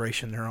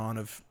iteration they're on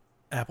of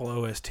Apple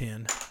OS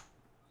 10.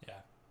 Yeah.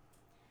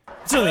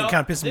 It's something that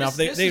kind of pisses me off.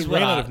 They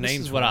ran out of names.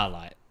 This is what I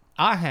like.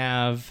 I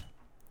have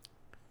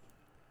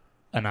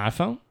an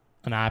iPhone,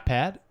 an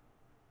iPad,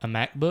 a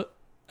MacBook,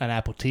 an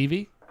Apple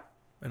TV,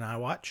 An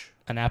iWatch?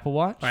 an Apple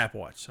Watch. Or Apple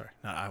Watch, sorry.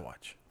 Not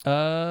iWatch.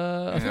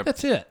 I And think a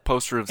that's it.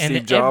 Poster of And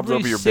Steve Jobs every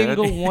over your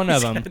single bed. one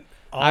of them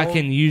I all-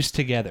 can use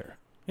together.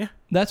 Yeah.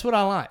 That's what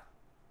I like.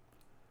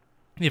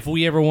 If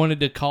we ever wanted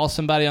to call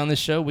somebody on this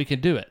show, we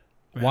could do it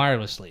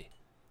wirelessly.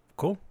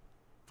 Cool.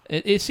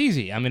 It's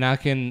easy. I mean, I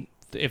can.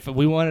 If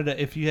we wanted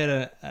to, if you had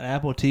an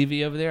Apple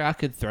TV over there, I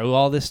could throw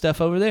all this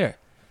stuff over there.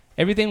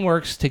 Everything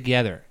works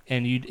together,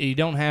 and you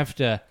don't have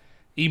to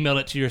email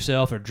it to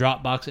yourself or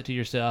Dropbox it to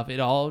yourself. It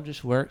all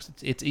just works.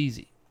 It's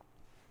easy.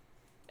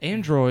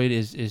 Android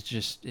is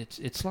just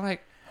it's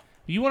like,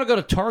 you want to go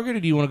to Target or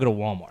do you want to go to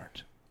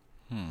Walmart?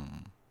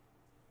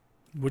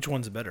 Which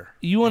one's better?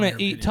 You want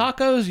to eat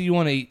tacos or you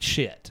want to eat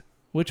shit?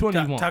 Which one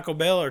do you want? Taco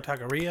Bell or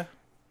Taqueria?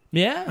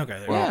 Yeah. Okay.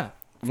 There Yeah.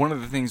 One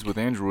of the things with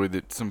Android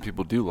that some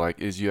people do like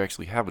is you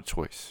actually have a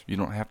choice. You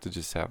don't have to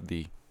just have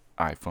the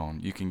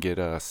iPhone. You can get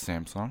a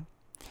Samsung.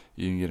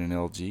 You can get an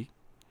LG.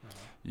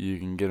 You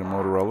can get a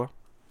Motorola.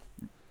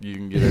 You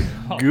can get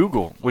a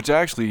Google, which I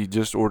actually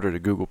just ordered a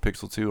Google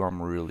Pixel 2.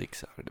 I'm really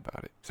excited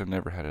about it because I've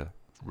never had a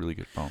really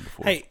good phone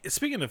before. Hey,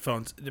 speaking of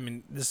phones, I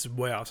mean, this is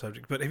way off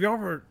subject, but did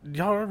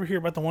y'all ever hear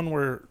about the one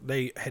where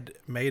they had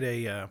made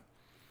a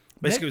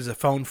basically it was a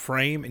phone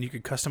frame and you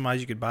could customize,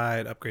 you could buy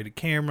an upgraded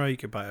camera, you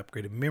could buy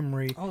upgraded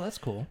memory. Oh, that's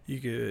cool.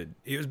 It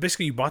was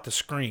basically you bought the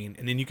screen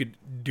and then you could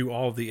do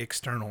all of the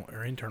external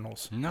or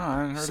internals. No, I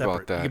hadn't heard separate.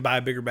 about that. You could buy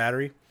a bigger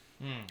battery.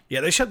 Yeah,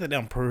 they shut that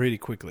down pretty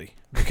quickly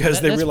because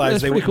they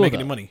realized they wouldn't cool, make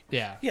any though. money.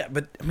 Yeah. Yeah,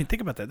 but I mean, think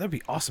about that. That'd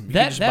be awesome. You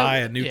could just buy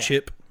a new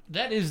chip.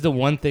 That is the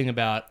one thing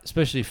about,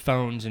 especially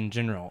phones in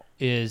general,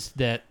 is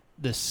that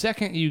the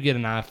second you get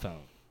an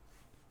iPhone,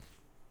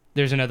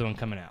 there's another one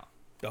coming out.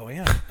 Oh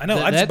yeah, I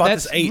know. I just bought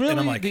this 8, really and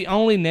I'm like, the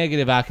only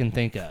negative I can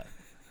think of.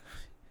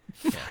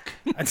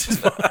 I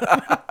just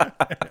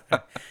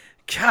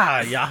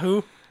God,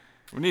 Yahoo.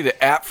 We need an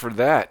app for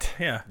that.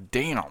 Yeah.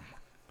 Damn.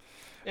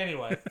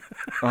 Anyway.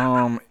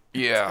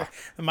 Yeah.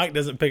 The mic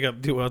doesn't pick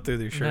up too well through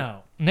their shirt.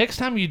 No. Next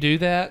time you do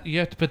that, you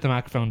have to put the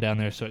microphone down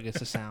there so it gets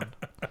the sound.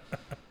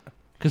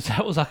 Because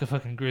that was like a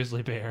fucking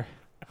grizzly bear.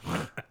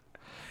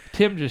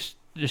 Tim just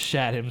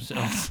shat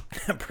himself.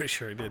 I'm pretty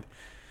sure he did.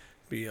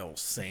 Be old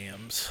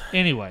Sam's.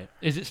 Anyway,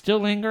 is it still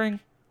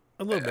lingering?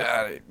 A little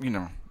bit.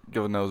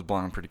 Go nose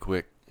blind pretty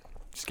quick.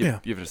 Just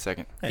give it a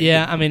second.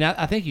 Yeah, I mean,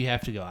 I think you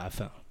have to go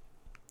iPhone.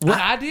 What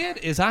I did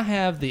is I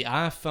have the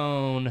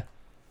iPhone,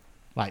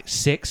 like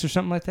 6 or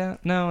something like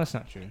that. No, that's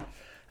not true.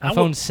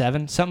 iPhone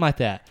 7, something like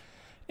that.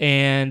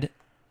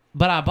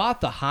 But I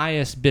bought the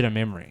highest bit of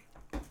memory.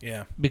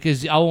 Yeah.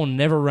 Because I will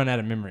never run out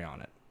of memory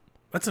on it.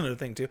 That's another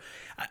thing, too.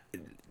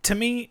 To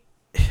me,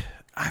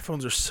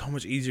 iPhones are so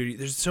much easier.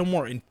 They're so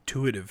more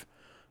intuitive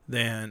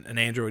than an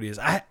Android is.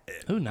 I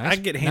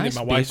get handed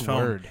my wife's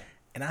phone,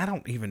 and I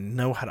don't even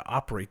know how to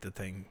operate the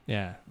thing.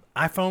 Yeah.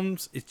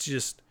 iPhones, it's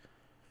just,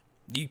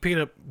 you pick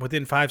it up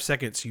within 5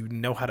 seconds, you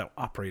know how to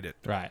operate it.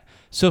 Right.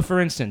 So, for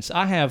instance,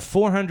 I have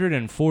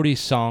 440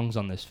 songs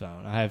on this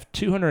phone. I have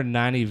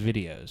 290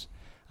 videos.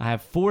 I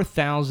have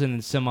 4,000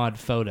 and some odd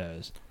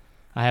photos.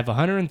 I have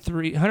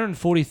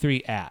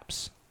 143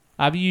 apps.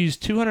 I've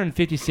used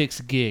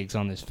 256 gigs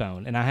on this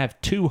phone, and I have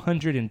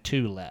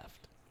 202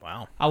 left.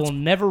 Wow. I will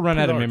never run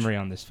out of large. memory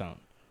on this phone.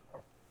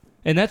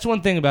 And that's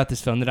one thing about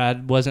this phone that I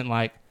wasn't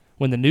like,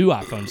 when the new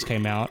iPhones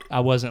came out, I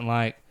wasn't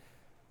like,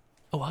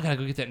 oh, I got to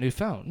go get that new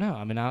phone. No,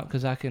 I mean,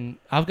 because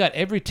I've got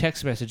every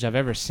text message I've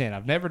ever sent.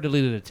 I've never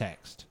deleted a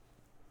text.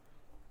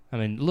 I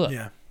mean, look.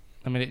 Yeah.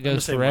 I mean, it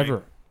goes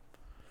forever.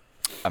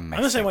 Amazing.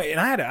 I'm the same way, and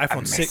I had an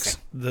iPhone 6.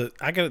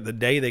 I got it the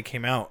day they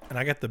came out, and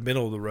I got the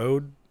middle of the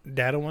road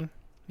data one.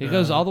 It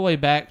goes all the way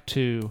back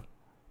to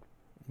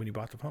when you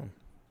bought the phone.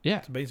 Yeah.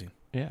 It's amazing.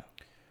 Yeah.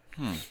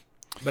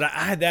 But I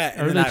had that,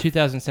 and early then I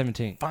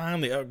 2017.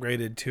 finally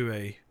upgraded to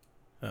a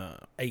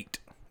 8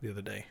 the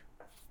other day.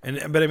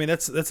 But I mean,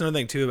 that's another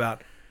thing too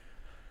about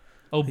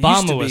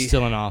Obama was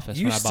still in office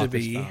when I used bought to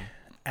this be phone.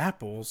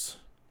 Apples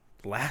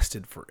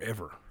lasted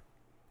forever,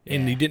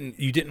 and Yeah.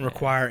 you didn't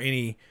require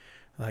any.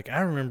 Like,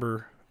 I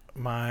remember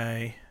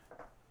my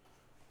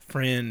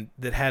friend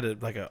that had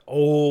an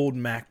old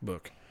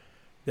MacBook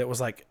that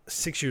was like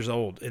 6 years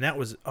old, and that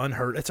was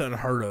unheard. It's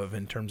unheard of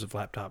in terms of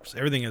laptops.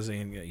 Everything is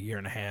in a year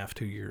and a half,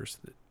 2 years,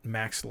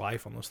 max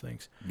life on those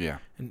things. Yeah.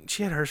 And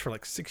she had hers for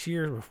like 6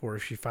 years before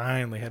she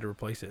finally had to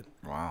replace it.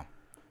 Wow.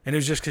 And it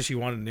was just because she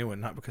wanted a new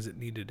one, not because it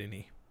needed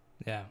any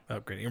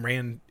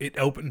upgrading. It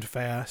opened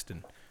fast,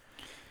 and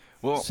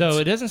So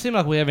it doesn't seem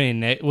like we have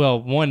any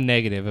one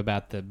negative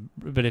about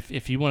but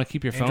if you want to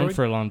keep your phone Android?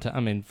 for a long time,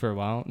 I mean for a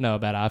while, no,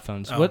 about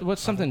iPhones. Oh,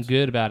 What's something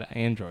good about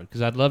Android?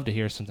 Because I'd love to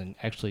hear something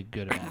actually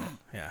good about it.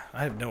 yeah,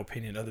 I have no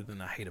opinion other than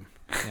I hate them.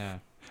 Yeah.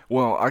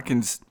 Well, I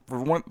can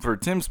for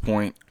Tim's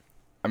point.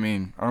 I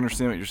mean, I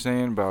understand what you're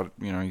saying about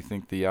you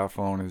think the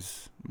iPhone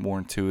is more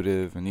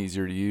intuitive and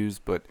easier to use,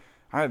 but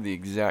I have the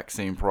exact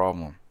same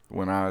problem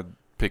when I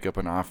pick up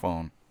an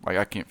iPhone. Like,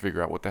 I can't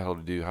figure out what the hell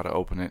to do, how to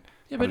open it.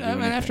 Yeah, but I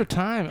mean,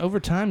 over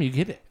time, you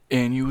get it.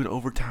 And you would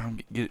over time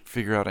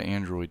figure out an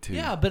Android too.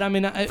 Yeah, but I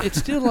mean, it's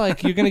still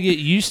like you're gonna get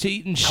used to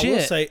eating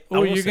shit,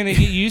 or you're gonna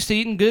get used to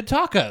eating good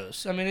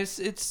tacos. I mean,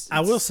 it's I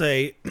will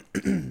say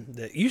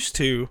that used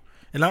to,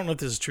 and I don't know if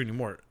this is true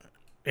anymore.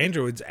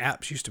 Android's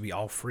apps used to be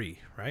all free,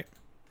 right?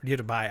 You have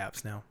to buy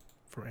apps now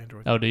for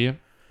Android. Oh, do you?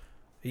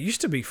 It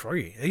used to be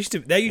free. That used to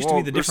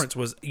be the difference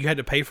was you had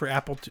to pay for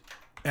Apple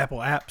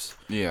apps.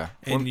 Yeah,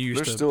 and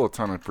there's still a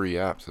ton of free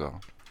apps though.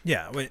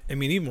 Yeah, I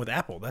mean, even with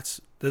Apple, that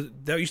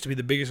used to be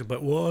the biggest. But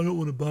I don't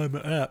want to buy my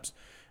apps.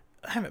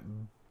 I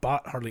haven't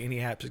bought hardly any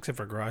apps except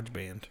for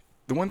GarageBand.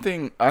 The one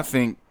thing I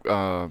think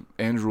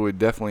Android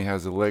definitely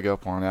has a leg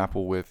up on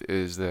Apple with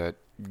is that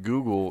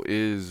Google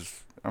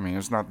is, I mean,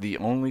 it's not the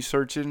only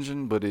search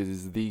engine, but it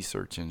is the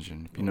search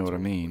engine, if you know what I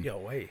mean. Yo,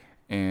 way.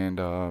 And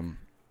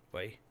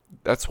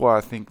that's why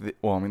I think that,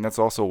 well, I mean, that's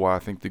also why I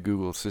think the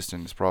Google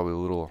Assistant is probably a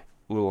little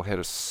ahead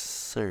of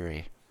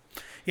Siri.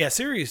 Yeah,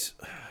 Siri's...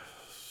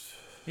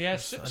 Yeah,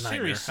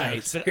 Siri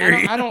sucks, but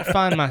Siri. I don't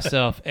find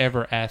myself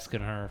ever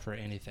asking her for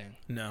anything.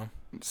 No.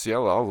 See, I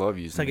love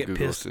using the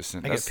Google pissed.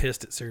 Assistant. I get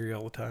pissed at Siri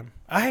all the time.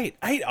 I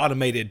hate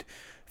automated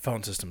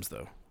phone systems,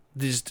 though.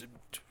 Just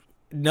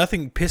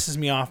nothing pisses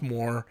me off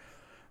more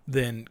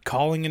than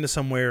calling into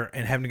somewhere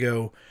and having to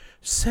go,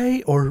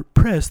 say or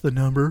press the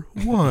number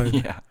 1.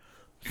 Yeah.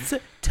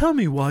 Tell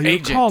me why you're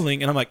Agent.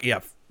 calling. And I'm like, yeah,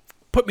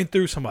 put me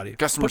through somebody.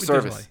 Customer Put me through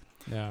service.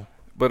 somebody. Yeah.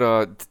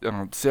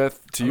 But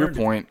Seth, to your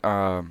point,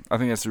 I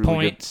think that's a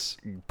really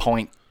good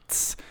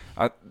points.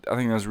 I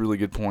think that's a really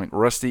good point.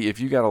 Rusty, if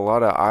you got a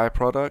lot of eye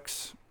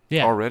products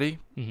already,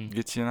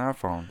 get you an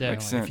iPhone. Definitely.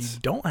 Makes sense. If you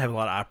don't have a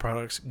lot of eye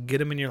products, get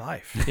them in your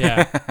life.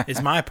 Yeah.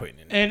 It's my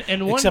opinion.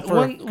 And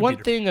one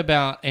thing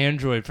about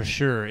Android for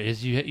sure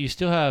is you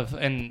still have,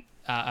 and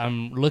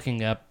I'm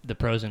looking up the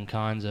pros and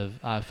cons of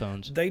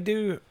iPhones. They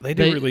do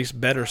release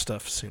better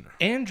stuff sooner.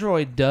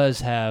 Android does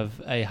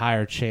have a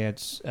higher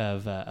chance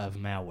of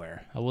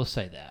malware. I will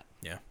say that.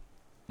 Yeah.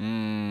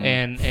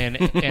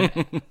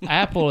 And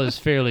Apple is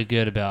fairly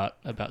good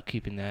about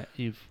keeping that.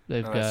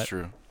 They've got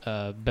true.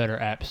 Better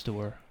app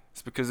store.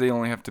 It's because they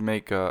only have to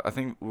make, I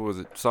think, what was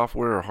it,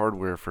 software or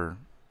hardware for,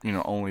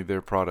 only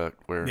their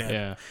product, where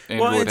Yeah.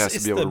 Android has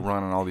to be able to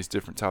run on all these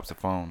different types of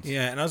phones.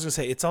 Yeah, and I was going to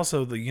say, it's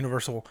also the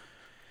universal...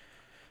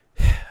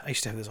 I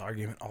used to have this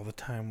argument all the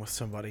time with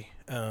somebody,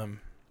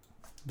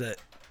 that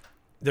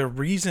the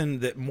reason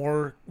that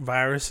more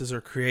viruses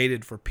are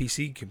created for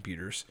PC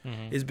computers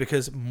is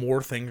because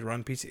more things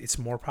run PC. It's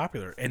more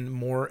popular, and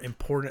more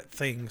important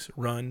things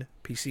run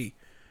PC.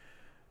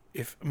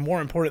 If more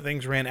important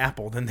things ran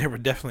Apple, then there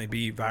would definitely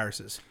be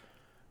viruses.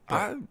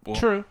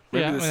 True.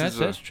 Maybe Yeah, this is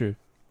that's true.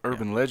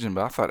 Urban legend,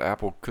 but I thought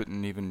Apple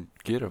couldn't even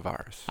get a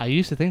virus. I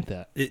used to think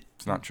that.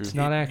 It's not true. It's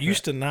not accurate.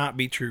 Used to not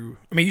be true.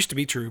 I mean, it used to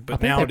be true, but I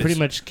think now they it pretty is.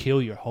 much kill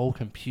your whole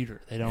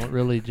computer. They don't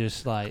really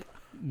just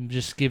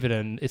give it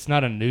it's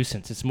not a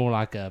nuisance. It's more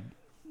like a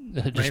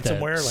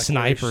Ransomware, like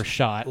sniper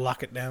shot.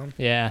 Lock it down.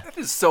 Yeah. That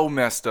is so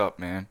messed up,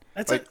 man.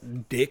 That's a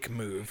dick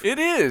move. It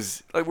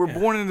is. Like, we're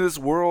born into this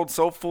world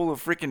so full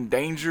of freaking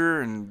danger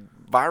and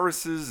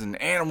viruses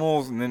and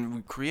animals, and then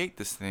we create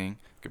this thing.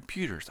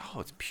 Computers. Oh,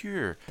 it's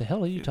pure. The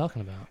hell are you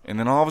talking about? And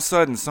then all of a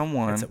sudden,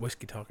 someone... That's that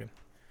whiskey talking.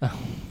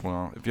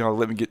 Well, if y'all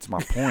let me get to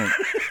my point...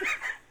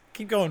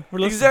 Keep going. We're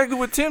listening. Exactly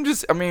what Tim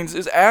just... I mean,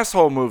 his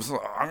asshole moves.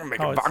 I'm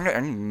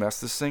gonna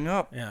mess this thing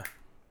up. Yeah.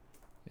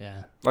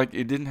 Yeah. Like,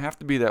 it didn't have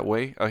to be that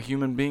way. A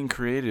human being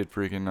created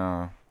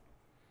freaking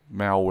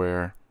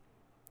malware,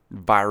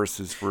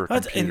 viruses for a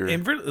computer.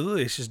 And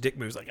really, it's just dick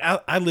moves. Like,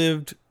 I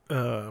lived...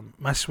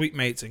 my suite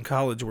mates in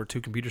college were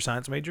 2 computer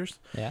science majors.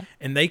 Yeah.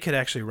 And they could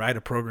actually write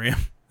a program.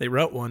 They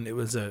wrote one. It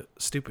was a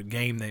stupid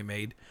game they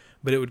made,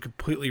 but it would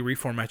completely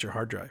reformat your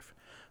hard drive.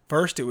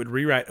 First, it would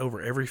rewrite over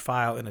every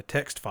file in a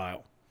text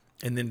file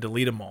and then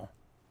delete them all.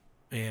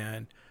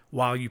 And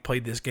while you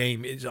played this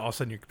game, all of a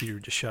sudden your computer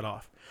would just shut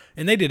off.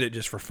 And they did it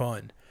just for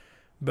fun.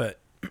 But,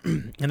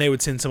 and they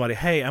would send somebody,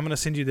 hey, I'm going to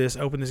send you this.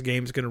 Open this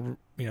game. It's going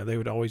to, they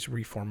would always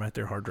reformat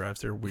their hard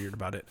drives. They're weird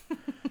about it.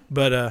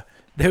 But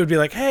they would be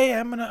like, hey,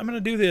 I'm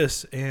gonna do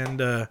this. And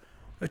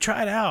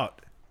try it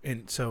out.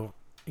 And so,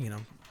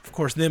 of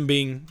course,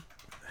 them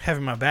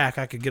having my back,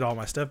 I could get all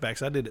my stuff back.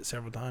 So I did it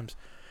several times.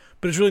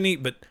 But it's really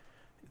neat. But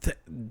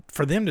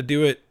for them to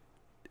do it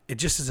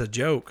just as a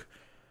joke,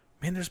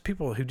 man, there's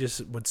people who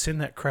just would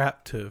send that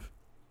crap to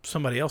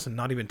somebody else and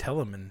not even tell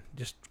them and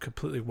just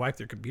completely wipe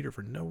their computer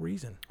for no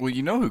reason. Well,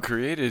 you know who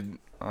created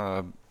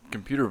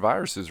computer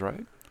viruses,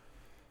 right?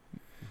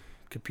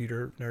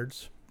 Computer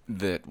nerds.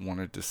 That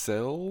wanted to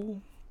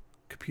sell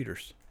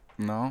computers.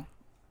 No.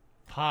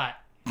 Pot.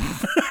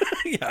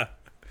 Yeah.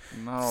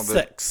 No.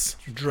 Sex,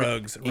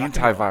 drugs,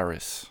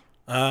 antivirus.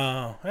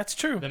 Oh, that's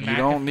true. You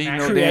don't need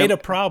no create damn a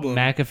problem.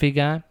 McAfee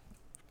guy.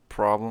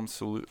 Problem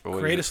solution.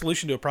 Create a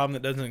solution to a problem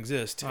that doesn't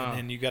exist, and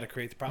then you got to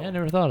create the problem. I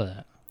never thought of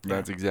that.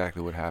 That's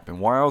exactly what happened.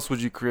 Why else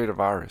would you create a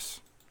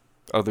virus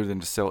other than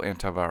to sell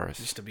antivirus?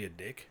 Just to be a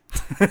dick.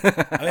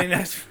 I mean,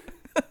 that's.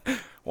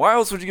 Why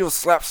else would you go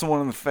slap someone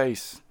in the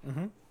face?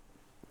 Mm-hmm.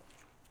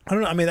 I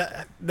don't know. I mean,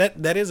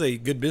 that is a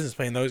good business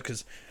plan, though,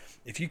 because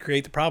if you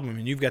create the problem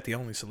and you've got the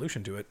only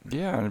solution to it.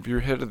 Yeah, and if you're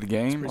ahead of the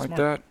game like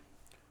smart.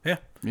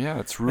 that. Yeah,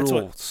 it's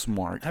real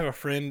smart. I have a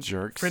friend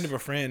of a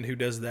friend who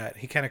does that.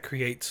 He kind of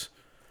creates,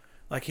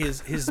 like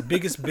his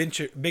biggest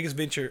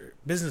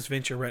business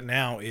venture right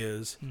now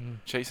is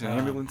chasing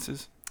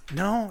ambulances.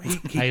 No, he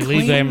hey,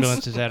 leave the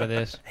ambulances out of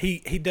this.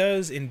 He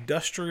does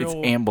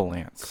industrial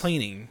ambulance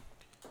cleaning,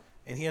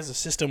 and he has a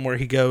system where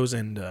he goes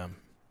and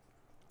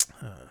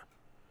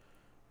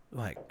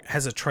like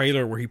has a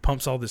trailer where he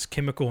pumps all this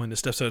chemical into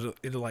stuff, so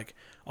it'll like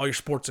all your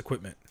sports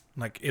equipment,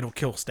 like it'll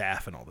kill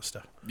staph and all this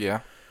stuff.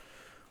 Yeah.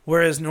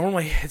 Whereas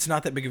normally it's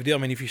not that big of a deal. I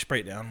mean, if you spray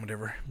it down,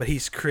 whatever. But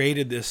he's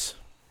created this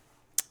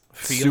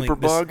feeling.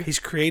 Superbug? He's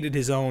created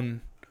his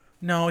own.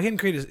 No, he didn't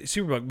create a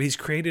superbug, but he's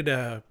created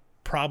a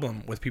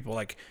problem with people.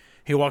 Like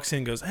he walks in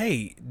and goes,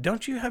 "Hey,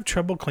 don't you have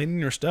trouble cleaning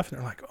your stuff?" And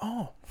they're like,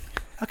 "Oh,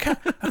 I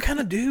kind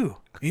of do.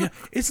 Yeah,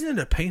 isn't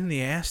it a pain in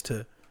the ass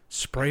to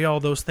spray all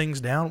those things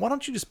down? Why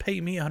don't you just pay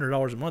me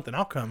 $100 a month and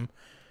I'll come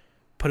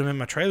put them in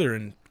my trailer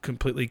and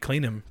completely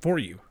clean them for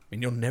you,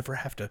 and you'll never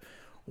have to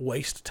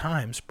waste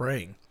time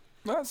spraying."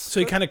 So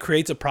he kind of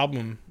creates a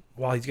problem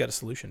while he's got a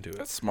solution to it.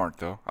 That's smart,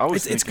 though.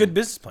 It's a good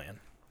business plan.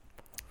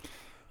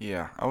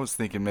 Yeah, I was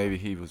thinking maybe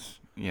he was,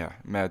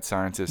 mad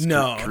scientist.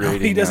 No,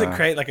 creating, he doesn't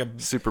create like a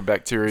super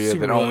bacteria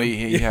that only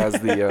he has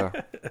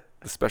the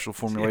special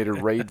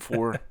formulated raid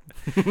for.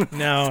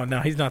 No,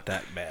 he's not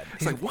that bad.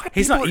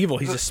 He's not evil.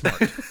 He's just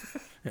smart.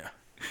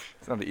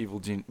 It's not an evil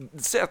gene.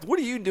 Seth, what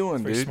are you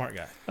doing, Very dude? smart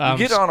guy. You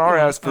get on our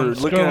ass for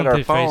looking at our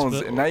through phones,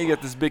 Facebook. and now you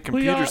got this big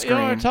computer Y'all are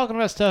screen. talking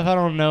about stuff I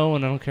don't know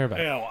and I don't care about.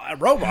 Yeah,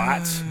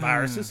 robots,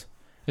 viruses.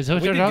 Is that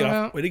what you're talking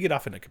about? We did get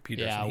off into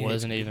computers. Yeah, I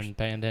wasn't even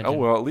paying attention. Oh,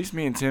 well, at least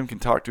me and Tim can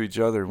talk to each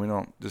other. We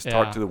don't just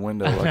talk to the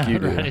window like you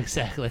do. Right,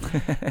 exactly.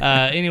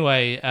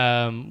 Anyway,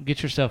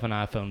 get yourself an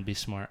iPhone. Be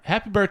smart.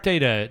 Happy birthday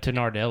to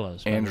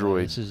Nardello's. by the way.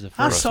 Android. This is the first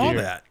I saw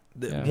year. that.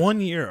 Yeah.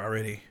 1 year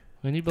already.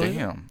 Can you believe it?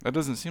 Damn, that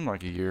doesn't seem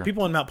like a year.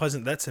 People in Mount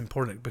Pleasant, that's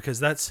important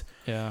because that's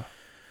Yeah.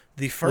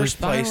 the first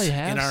place finally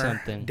have in our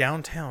something.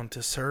 downtown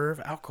to serve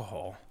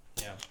alcohol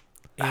Yeah.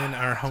 in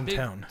our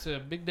hometown. It's a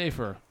big day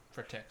for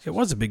Texas. It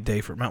was a big day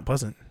for Mount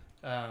Pleasant.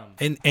 Um,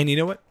 And you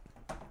know what?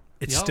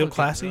 It's y'all still looking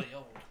classy. really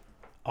old.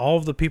 All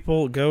of the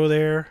people go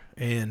there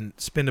and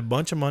spend a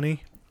bunch of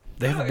money.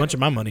 They have a bunch of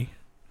my money.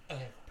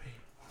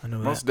 I know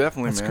Most that.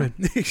 definitely, That's man.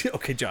 good.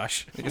 Okay,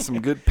 Josh. Get some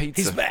good pizza.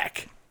 He's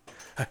back.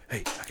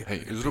 Hey,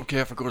 Is it okay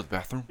if I go to the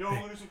bathroom? You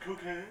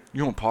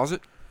want to pause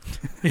it?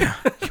 yeah.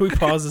 Can we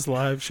pause this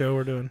live show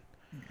we're doing?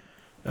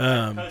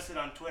 Post it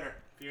on Twitter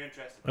if you're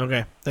interested.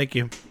 Okay. Thank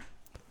you.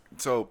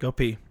 So Go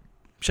pee.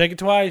 Shake it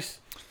twice.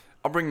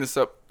 I'll bring this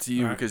up to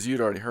you All right. because you'd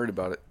already heard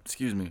about it.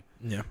 Excuse me.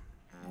 Yeah.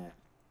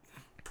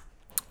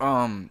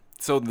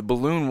 So the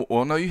balloon.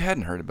 Well, no, you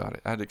hadn't heard about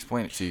it. I had to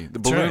explain it to you. The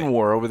That's balloon right.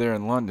 war over there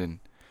in London.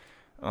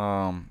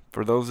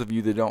 For those of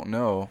you that don't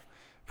know,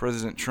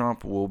 President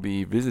Trump will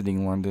be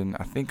visiting London,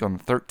 I think, on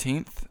the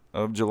 13th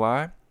of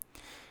July,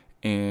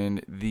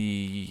 and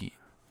They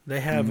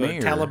have mayor-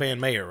 a Taliban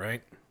mayor,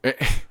 right?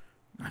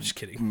 I'm just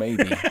kidding.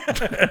 maybe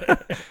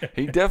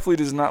he definitely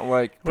does not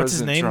like What's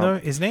his President name,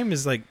 Trump. though? His name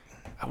is like...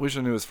 I wish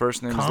I knew his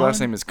first name. His Khan? last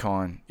name is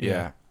Khan. Yeah.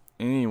 Yeah.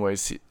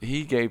 Anyways,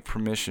 he gave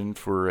permission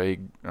for a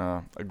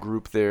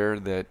group there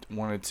that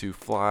wanted to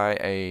fly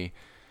a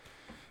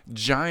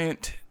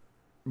giant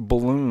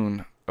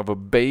balloon of a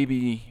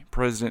baby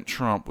President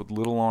Trump with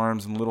little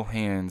arms and little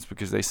hands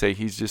because they say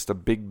he's just a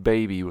big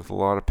baby with a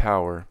lot of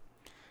power.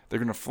 They're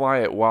going to fly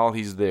it while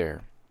he's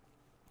there.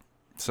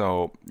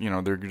 So,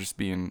 they're just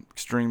being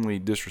extremely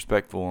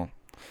disrespectful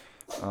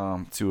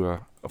to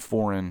a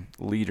foreign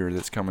leader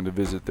that's coming to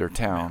visit their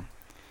town.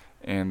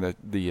 And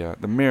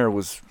the mayor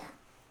was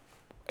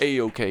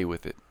A-okay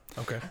with it.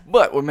 Okay.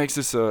 But what makes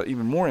this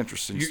even more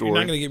interesting You're story...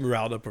 not going to get me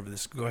riled up over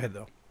this. Go ahead,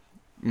 though.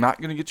 Not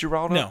going to get you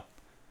riled up? No.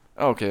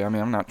 Okay, I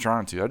mean, I'm not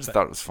trying to. I just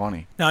thought it was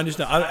funny. No, I just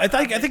know. I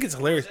think it's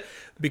hilarious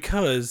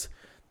because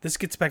this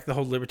gets back to the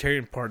whole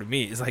libertarian part of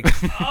me. It's like,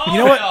 you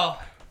know what?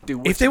 Do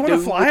what If they you want to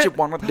do, fly what it, you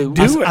want to do.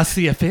 do it. I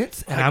see a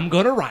fence and I'm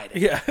gonna ride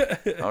it. Yeah.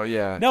 Oh,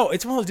 yeah. No,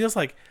 it's one of those deals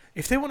like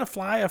if they want to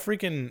fly a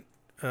freaking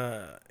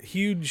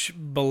huge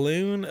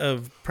balloon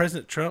of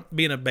President Trump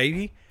being a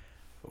baby,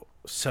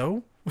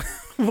 so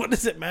what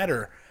does it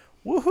matter?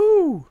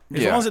 Woohoo!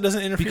 As long as it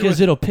doesn't interfere Because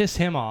with... it'll piss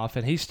him off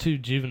and he's too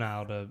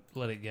juvenile to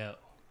let it go.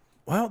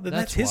 Well, then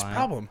that's his why.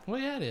 problem. Well,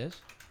 yeah, it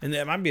is. And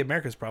that might be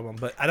America's problem,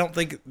 but I don't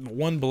think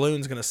one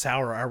balloon's going to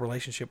sour our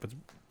relationship with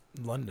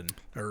London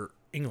or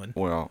England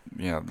Well,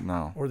 yeah,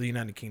 no. or the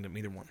United Kingdom,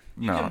 either one.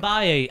 You can No.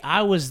 buy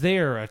I was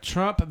there, a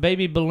Trump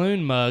baby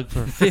balloon mug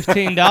for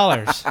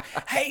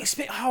 $15. Hey,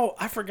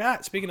 I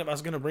forgot. Speaking of, I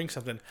was going to bring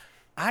something.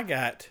 I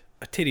got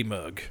a titty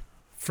mug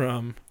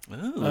from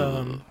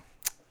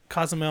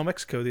Cozumel,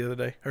 Mexico the other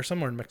day, or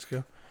somewhere in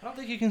Mexico. I don't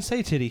think you can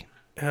say titty.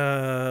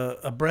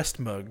 A breast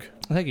mug.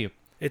 Thank you.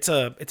 It's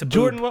a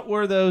Jordan, boob. what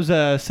were those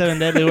 7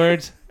 deadly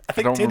words? I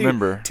think don't titty,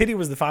 remember. Titty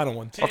was the final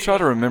one. I'll try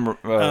to remember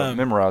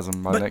memorize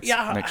them by But next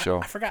yeah, next show.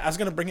 I forgot. I was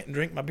gonna bring it and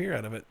drink my beer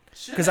out of it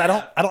because I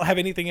don't have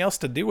anything else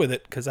to do with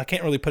it because I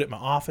can't really put it in my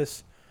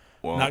office.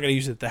 Well, I'm not gonna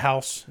use it at the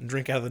house and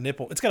drink out of the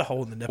nipple. It's got a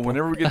hole in the nipple.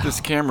 whenever we get this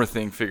camera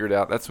thing figured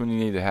out, that's when you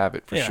need to have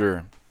it for Yeah.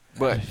 sure.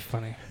 But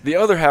Funny. the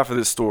other half of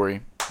this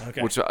story,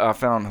 Okay. which I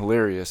found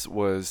hilarious,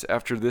 was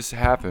after this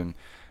happened,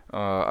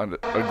 a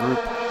group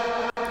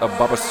of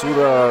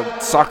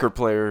Babasura soccer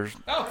players,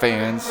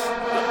 fans,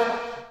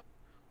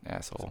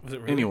 asshole. Was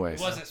it really?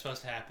 Anyways, Wasn't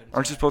supposed to happen.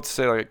 aren't you supposed to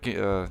say like,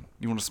 you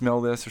want to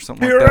smell this or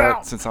something You're like that?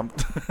 out. Since I'm,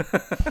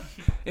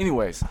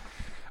 anyways,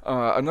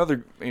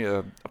 another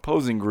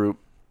opposing group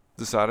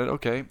decided,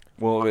 okay,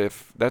 well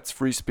if that's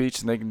free speech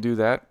and they can do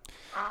that,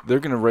 they're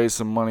gonna raise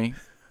some money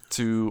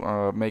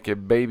to make a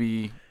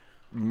baby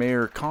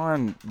Mayor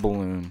Khan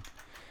balloon,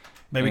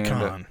 Baby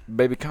Con.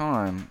 Baby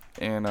Con.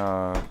 And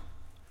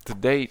to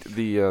date,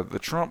 the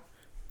Trump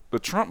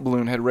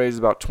balloon had raised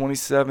about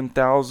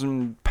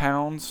 27,000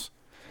 pounds.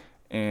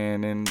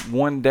 And in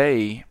one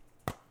day...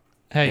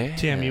 Hey,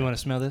 Tim, you want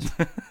to smell this?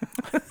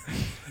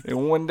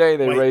 In one day,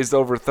 they raised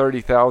over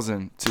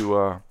 30,000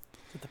 to...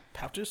 the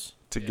pouches?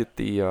 To get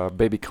the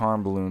Baby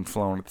Con balloon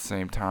flown at the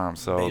same time.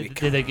 So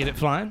did they get it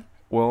flying?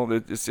 Well,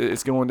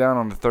 it's going down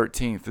on the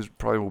 13th. This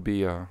probably will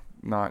be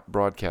not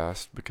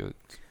broadcast because,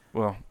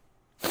 well,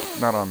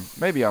 not on,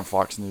 maybe on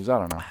Fox News. I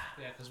don't know.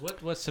 Yeah,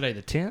 because what's today,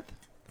 the 10th?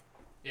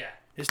 Yeah.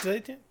 Is today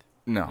the 10th?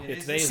 No,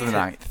 Today's it's the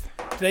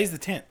 9th. Today's the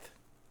 10th.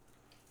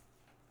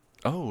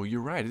 Oh,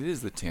 you're right. It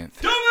is the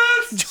 10th.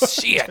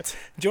 Shit.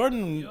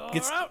 Jordan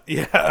gets...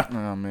 Yeah.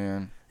 Oh,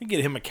 man. You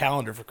get him a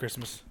calendar for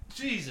Christmas.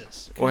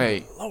 Jesus.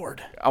 Wait.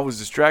 Lord. I was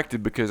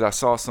distracted because I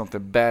saw something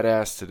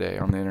badass today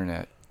on the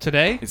internet.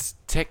 Today? It's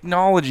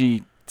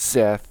technology,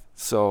 Seth,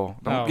 so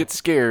don't get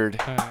scared.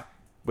 Right.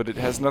 But it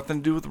has nothing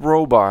to do with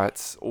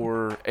robots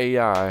or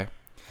AI.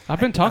 I've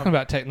been talking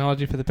about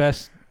technology for the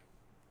past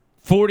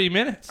 40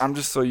 minutes. I'm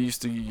just so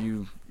used to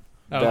you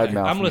okay.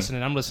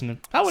 badmouthing I'm listening.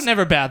 I would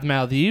never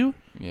badmouth you.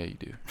 Yeah, you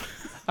do.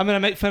 I'm going to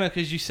make fun of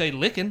because you say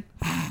licking.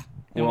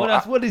 And Well, what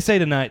else? What did he say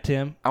tonight,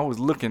 Tim? I was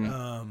looking.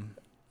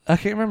 I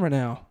can't remember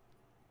now.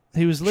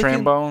 He was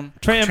licking. Trombone.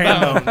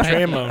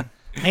 Hambone.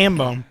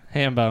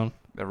 Hambone.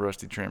 That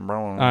rusty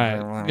trombone. All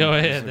right, go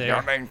ahead there.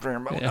 Goddamn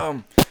trombone.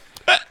 Yeah.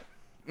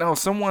 No,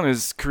 someone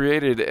has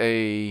created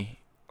a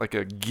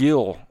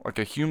gill, like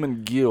a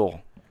human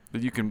gill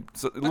that you can.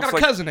 So it I looks got a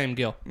like, cousin named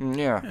Gil.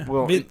 Yeah,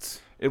 well,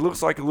 it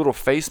looks like a little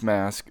face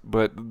mask,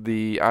 but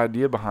the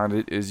idea behind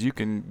it is you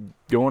can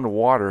go into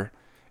water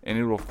and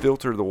it will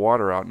filter the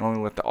water out and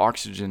only let the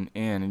oxygen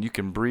in, and you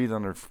can breathe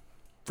under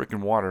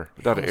freaking water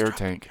without an air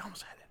tank.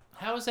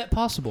 How is that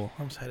possible?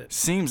 Almost had it.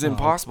 Seems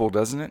impossible,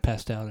 doesn't it?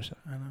 Passed out or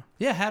something. I know.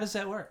 Yeah, how does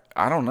that work?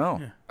 I don't know.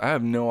 Yeah. I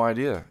have no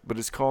idea, but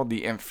it's called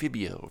the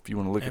Amphibio. If you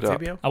want to look it up.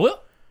 I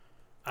will.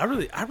 I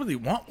really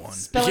want one.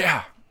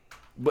 Yeah,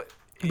 but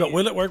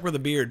will it work with a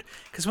beard?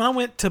 Because when I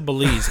went to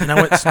Belize and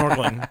I went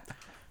snorkeling,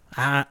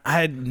 I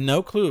had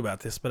no clue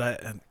about this, but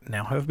I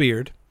now have a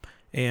beard.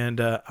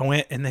 And I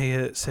went and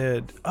they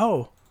said,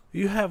 "Oh,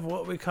 you have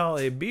what we call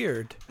a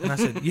beard." And I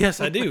said, "Yes,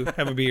 I do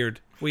have a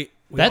beard."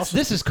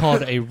 This is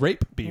called a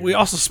rape beard. We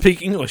also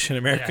speak English in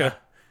America,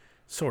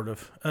 sort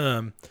of.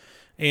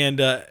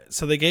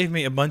 So they gave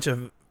me a bunch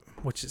of,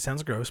 which it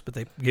sounds gross, but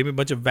they gave me a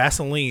bunch of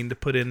Vaseline to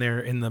put in there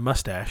in the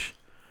mustache,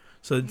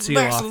 so it'd seal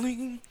off.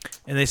 And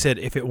they said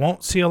if it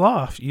won't seal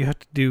off, you have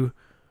to do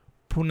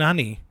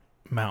punani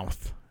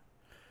mouth.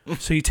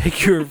 So you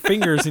take your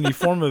fingers and you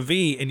form a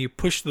V and you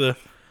push a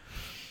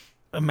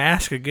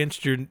mask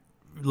against your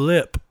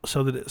lip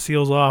so that it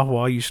seals off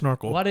while you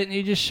snorkel. Why didn't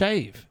you just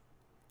shave?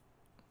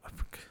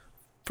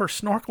 For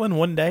snorkeling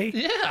one day?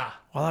 Yeah.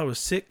 While I was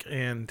sick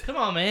and... Come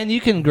on, man. You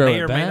can grow may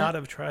it or back. may not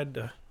have tried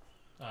to...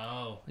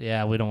 Oh.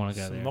 Yeah, we don't want to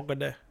go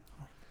there.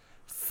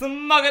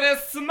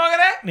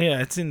 Smogade.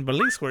 Yeah, it's in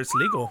Belize where it's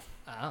legal.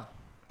 Oh.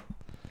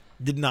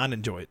 Did not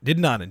enjoy it.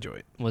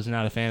 Was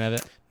not a fan of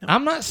it. No.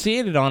 I'm not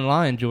seeing it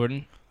online,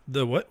 Jordan.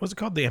 The what was it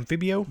called? The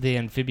Amphibio? The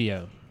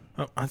Amphibio.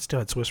 Oh, I still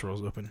had Swiss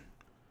rolls open.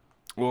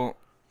 Well,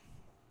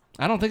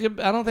 I don't think it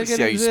exists.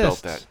 How you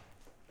spelled that.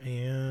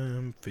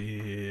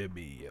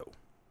 Amphibio.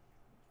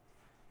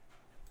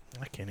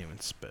 I can't even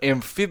spell.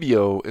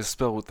 Amphibio is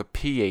spelled with a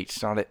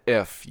PH, not an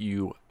F,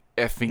 you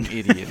effing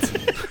idiot.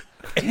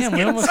 Damn,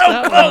 we almost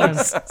so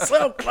close.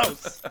 So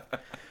close.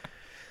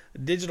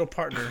 Digital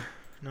partner.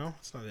 No,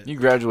 it's not it. You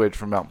graduated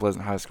from Mount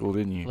Pleasant High School,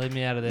 didn't you? Leave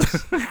me out of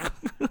this.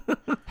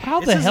 How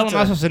the hell am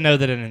I supposed to know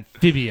that an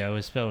amphibio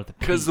is spelled with a P?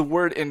 Because the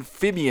word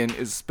amphibian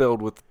is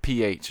spelled with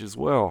PH as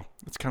well.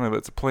 It's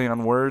a play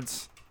on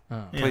words.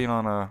 Play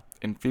on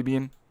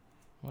amphibian.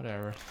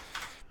 Whatever.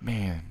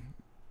 Man,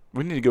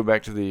 we need to go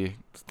back to the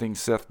things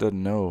Seth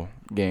doesn't know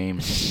game.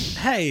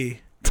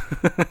 Hey,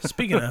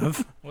 speaking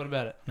of. What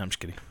about it? No, I'm just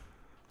kidding.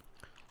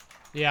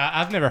 Yeah,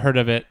 I've never heard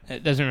of it.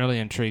 It doesn't really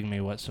intrigue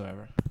me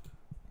whatsoever.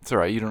 It's all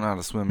right. You don't know how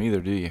to swim either,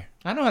 do you?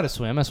 I know how to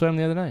swim. I swam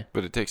the other night.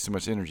 But it takes too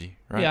much energy,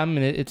 right? Yeah, I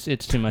mean, it's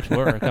too much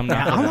work. I'm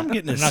not I'm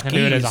getting not going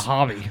to do it as a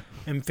hobby.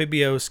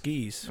 Amphibio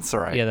skis. That's all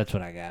right. Yeah, that's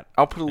what I got.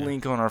 I'll put a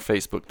link on our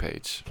Facebook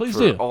page. Please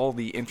for do. all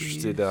the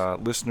interested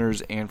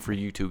listeners and for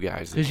you two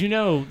guys. Because you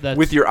know that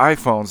with your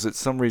iPhones that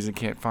some reason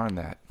can't find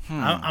that.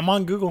 I'm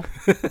on Google.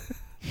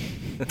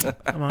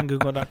 I'm on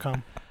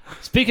Google.com.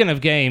 Speaking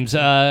of games,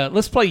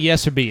 let's play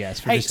Yes or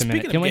BS for just a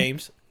minute. Speaking of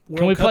games,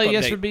 can we play Cup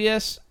Yes update. or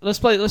BS?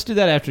 Let's do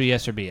that after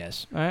Yes or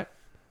BS. All right.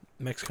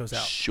 Mexico's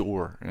out.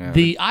 Sure. Yeah.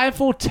 The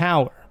Eiffel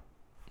Tower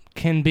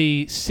can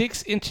be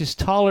 6 inches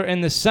taller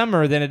in the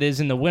summer than it is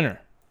in the winter.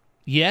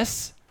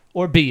 Yes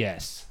or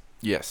BS?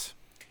 Yes.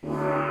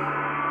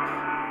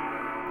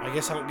 I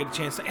guess I don't get a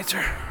chance to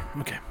answer.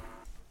 Okay.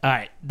 All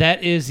right.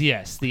 That is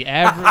yes. The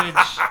average.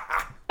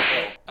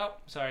 Oh,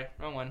 sorry.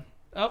 Wrong one.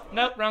 Oh,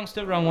 nope.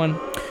 Still wrong one.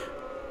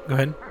 Go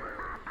ahead.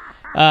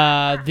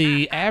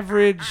 The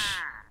average.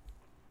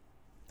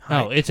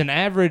 Oh, it's an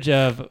average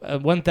of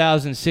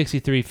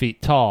 1,063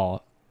 feet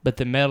tall, but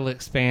the metal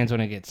expands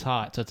when it gets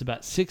hot. So it's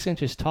about 6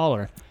 inches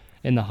taller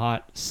in the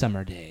hot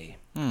summer day.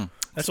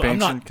 That's what I'm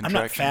not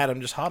contraction. fat.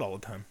 I'm just hot all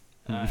the time.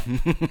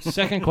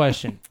 Second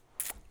question.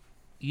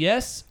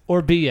 Yes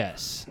or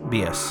BS?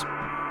 BS.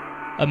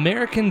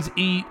 Americans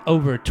eat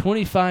over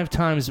 25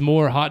 times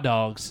more hot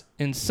dogs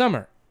in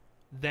summer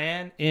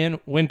than in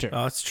winter.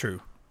 Oh, that's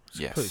true. It's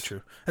Yes. completely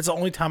true. That's the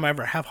only time I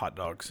ever have hot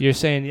dogs. You're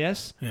saying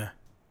yes? Yeah.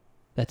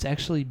 That's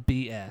actually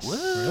BS.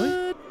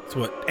 Really? It's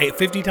what,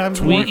 50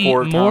 times We more? eat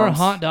 24 more times.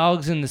 hot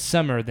dogs in the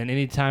summer than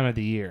any time of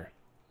the year.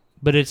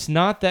 But it's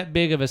not that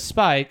big of a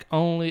spike.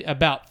 Only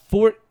about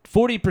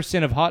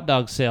 40% of hot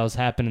dog sales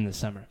happen in the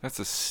summer. That's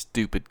a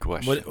stupid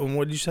question.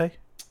 What did you say?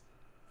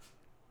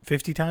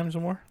 50 times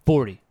or more?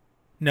 40.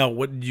 No,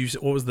 what did you say?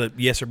 What was the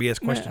yes or BS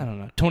question? I don't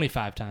know.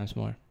 25 times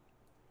more.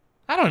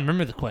 I don't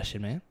remember the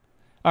question, man.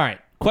 All right.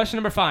 Question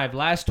number 5.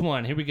 Last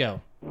one. Here we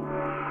go.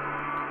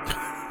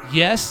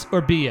 Yes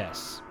or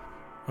BS?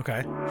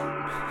 Okay.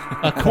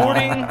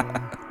 According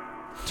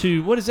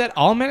to, what is that?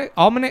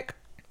 Almanac?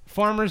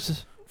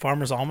 Farmers?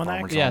 Farmer's Almanac?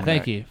 Farmer's Yeah,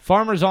 thank Almanac. you.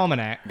 Farmer's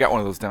Almanac. I got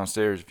one of those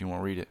downstairs if you want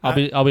to read it.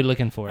 I'll be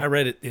looking for it. I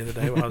read it the other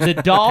day when I was The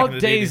working dog the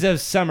days duty.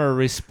 of summer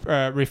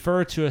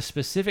refer to a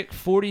specific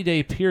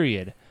 40-day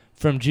period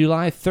from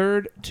July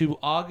 3rd to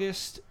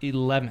August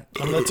 11th.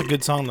 That's a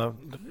good song, though.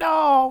 The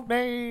dog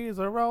days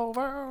are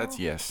over. That's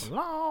yes.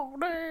 Long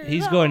days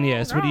He's going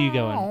yes. What are you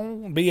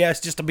going? gone.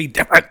 BS just to be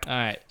different.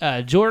 All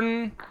right.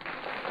 Jordan,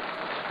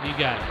 you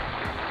got it.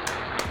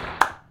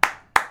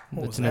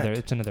 What It's was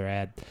that? another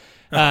ad.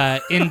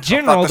 In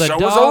general, the show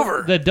was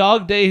over. the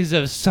dog days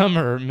of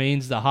summer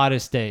means the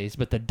hottest days,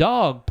 but the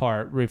dog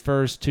part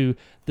refers to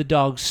the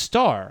dog's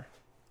star,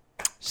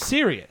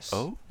 Sirius,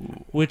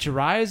 which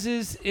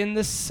rises in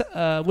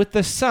the with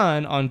the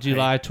sun on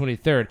July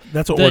 23rd.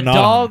 That's what the we're not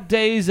dog on.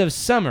 days of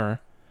summer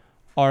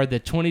are the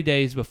 20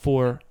 days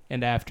before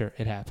and after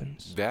it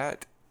happens.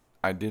 That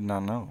I did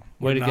not know.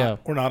 Way to go.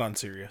 We're not on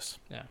Sirius.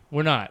 Yeah,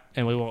 we're not,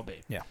 and we won't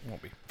be. Yeah,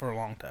 won't be for a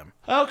long time.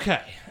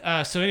 Okay.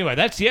 So anyway,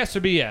 that's yes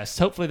or BS.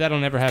 Hopefully that'll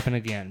never happen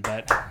again.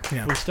 But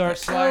Yeah. if we start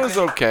That slacking. was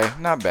okay.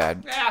 Not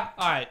bad. Yeah.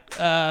 All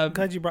right.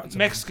 Glad you brought some.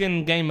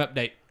 Mexican game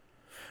update.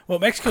 Well,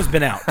 Mexico's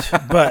been out,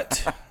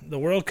 but the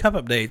World Cup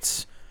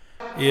updates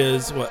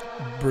is what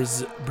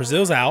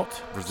Brazil's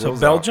out. Brazil's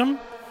so Belgium.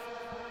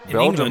 and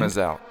Belgium England- is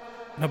out.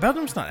 No,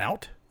 Belgium's not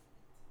out.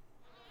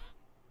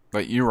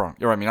 Wait, you're wrong.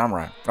 I mean, I'm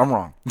right. I'm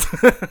wrong.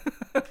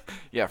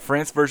 Yeah,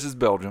 France versus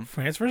Belgium.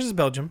 France versus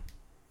Belgium.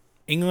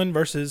 England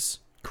versus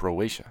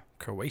Croatia.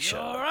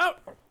 Croatia.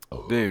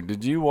 Dude,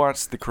 did you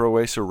watch the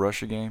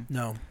Croatia-Russia game?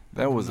 No.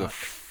 That was a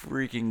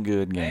freaking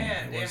good game.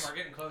 Damn, we're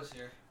getting close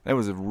here. That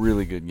was a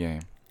really good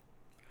game.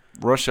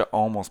 Russia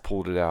almost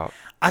pulled it out.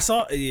 I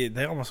saw they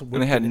almost.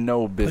 And they had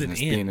no business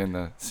in. being in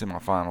the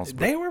semifinals. But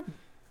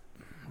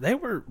They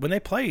were when they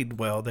played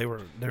well. They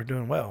were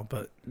doing well,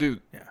 but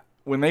dude, yeah.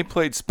 when they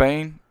played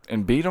Spain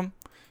and beat them,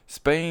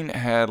 Spain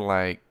had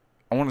like,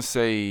 I want to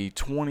say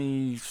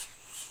 20,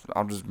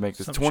 I'll just make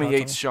this,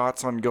 28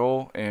 shots on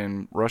goal,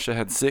 and Russia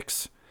had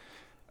 6.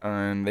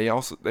 And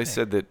they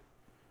said that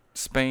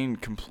Spain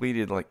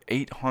completed like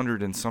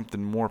 800 and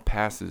something more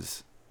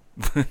passes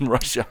than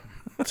Russia.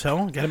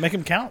 So, got to make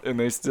them count. And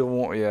they still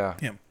won't, yeah.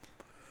 Yeah.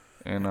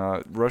 And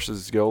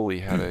Russia's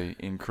goalie had an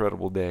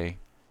incredible day.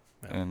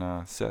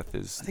 And Seth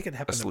is I think it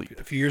happened asleep.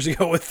 a few years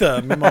ago with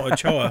Memo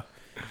Ochoa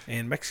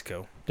in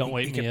Mexico. Don't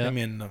wake he me kept up. him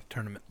in the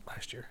tournament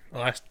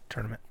last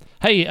tournament.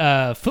 Hey,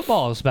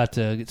 football is about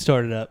to get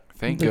started up.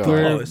 Thank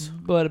We're,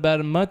 God. about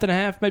a month and a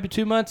half, maybe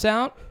 2 months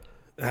out.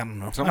 I don't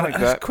know. Something like I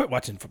just that. quit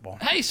watching football.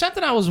 Hey,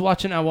 something I was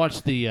watching. I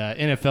watched the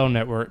NFL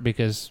Network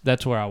because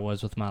that's where I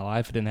was with my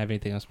life. I didn't have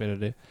anything else better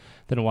to do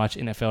than to watch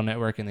NFL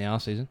Network in the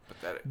off season.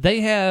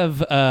 They have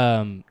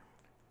the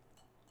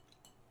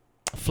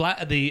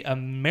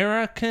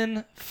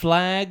American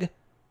Flag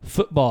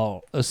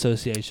Football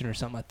Association or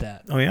something like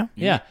that. Oh, yeah?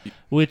 Yeah,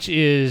 which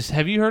is,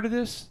 have you heard of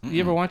this?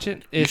 You ever watch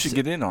it? You should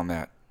get in on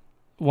that.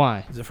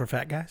 Why? Is it for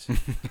fat guys?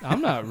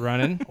 I'm not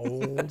running.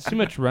 It's too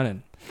much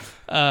running.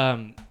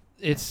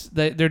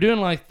 They're doing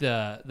like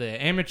the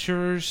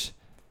amateurs,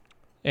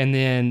 and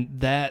then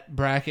that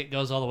bracket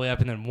goes all the way up,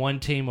 and then one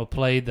team will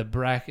play the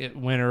bracket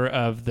winner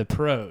of the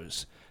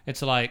pros.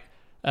 It's like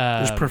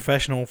There's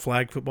professional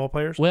flag football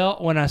players? well,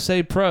 when I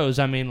say pros,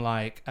 I mean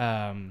like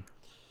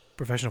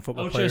Professional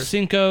football Ocho players?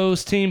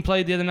 Cinco's team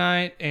played the other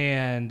night,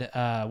 and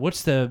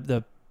what's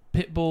the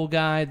pit bull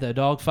guy, the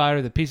dog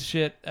fighter, the piece of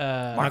shit?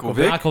 Michael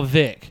Vick? Michael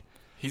Vick.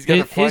 He's got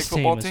a flag His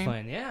football team team? is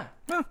playing. Yeah.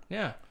 Huh.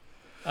 Yeah.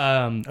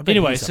 bet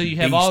Anyway, he's a so you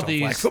have beast all on flag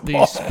these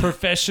football.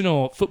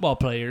 professional football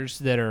players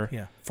that are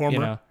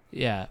Former.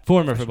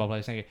 former football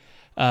players. Thank you.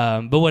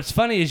 But what's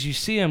funny is you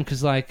see them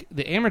because like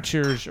the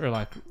amateurs are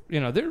like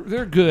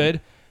they're good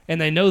and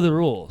they know the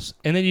rules,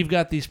 and then you've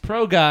got these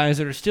pro guys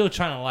that are still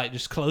trying to like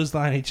just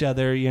clothesline each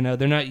other.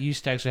 They're not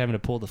used to actually having to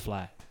pull the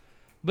flag.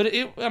 But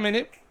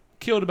it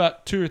killed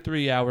about 2 or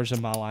 3 hours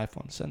of my life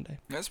on Sunday.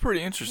 That's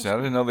pretty interesting. I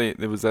didn't know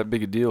there was that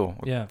big a deal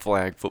with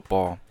flag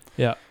football.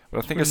 Yeah.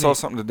 But I think I saw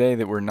something today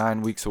that we're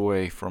 9 weeks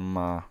away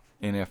from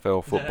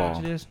NFL football. Is that how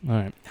much it is? All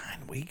right.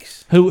 9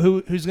 weeks.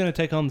 Who's going to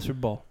take home the Super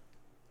Bowl?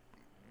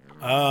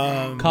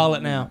 Call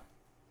it now.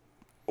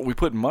 Are we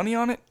putting money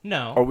on it?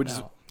 No. Or we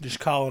just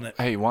calling it.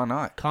 Hey, why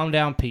not? Calm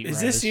down, Pete. Is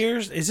this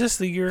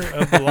the year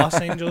of the Los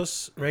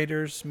Angeles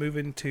Raiders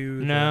moving to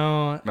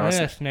No, it's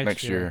that's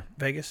next year.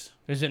 Vegas?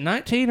 Is it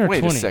 19 or Wait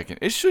 20? a second.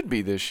 It should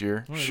be this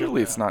year.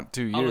 Surely it's not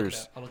 2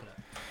 years. I'll look it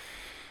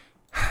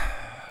up.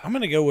 I'm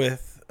going to go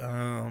with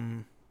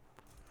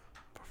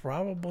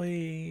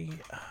probably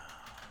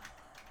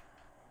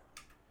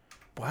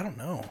well, I don't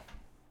know.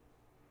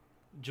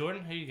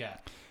 Jordan, who you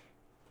got?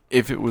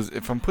 If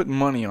I'm putting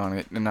money on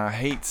it, and I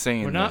hate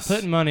saying We're not this,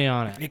 putting money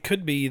on it. It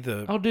could be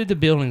the Oh, dude, the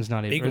building's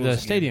not even, or Eagles the again.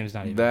 stadium's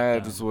not even that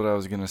done. is what I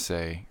was gonna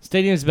say.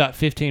 Stadium's about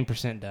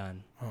 15%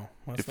 done. Oh,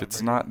 well, If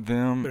it's very not good.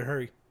 them, Better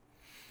hurry.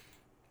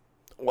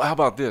 well, how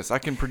about this? I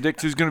can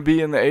predict who's gonna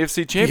be in the AFC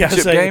You gotta Championship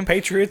say game.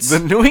 Patriots. The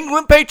New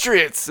England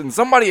Patriots and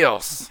somebody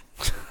else.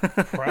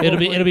 It'll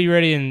be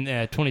ready in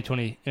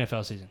 2020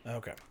 NFL season.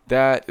 Okay.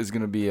 That is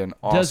gonna be an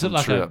awesome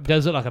trip.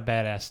 Does look like a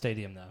badass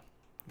stadium though.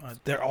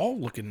 They're all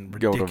looking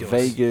Go ridiculous. to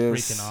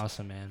Vegas. Freaking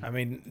awesome, man. I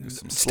mean,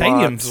 Some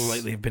stadiums slots.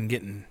 lately have been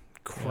getting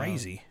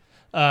crazy.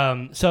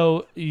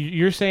 So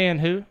you're saying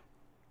who?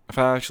 If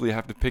I actually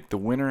have to pick the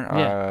winner,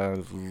 Yeah.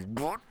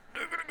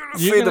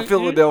 say the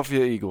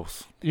Philadelphia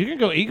Eagles. You're gonna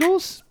go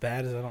Eagles?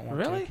 Bad as I don't want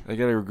Really? to. They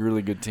got a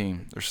really good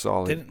team. They're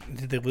solid.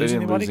 Did they lose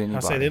didn't anybody? lose I say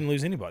anybody. they didn't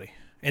lose anybody,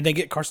 and they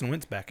get Carson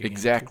Wentz back again.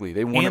 Exactly.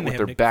 They won And it they with have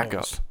their Nick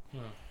backup. Foles.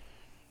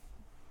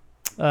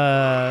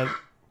 Damn,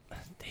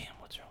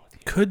 what's wrong with you?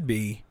 Could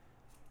be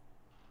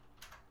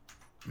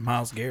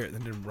Myles Garrett,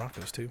 then the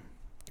Broncos too,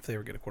 if they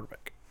ever get a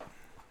quarterback.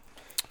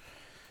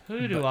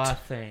 Who do I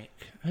think?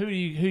 Who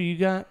you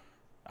got?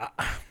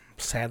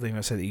 Sadly, I'm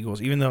gonna say the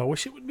Eagles, even though I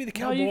wish it would be the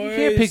Cowboys. No, you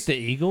can't pick the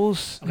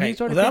Eagles. Okay, He's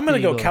well, already then I'm picked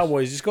going to the go Eagles.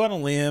 Cowboys. Just go on a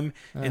limb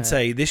and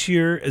say this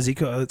year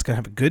Ezekiel Elliott's going to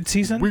have a good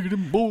season.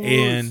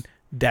 And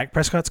Dak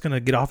Prescott's going to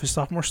get off his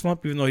sophomore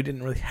slump, even though he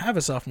didn't really have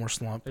a sophomore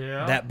slump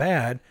that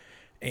bad.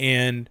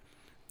 And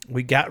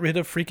we got rid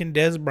of freaking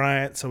Dez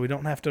Bryant, so we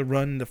don't have to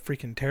run the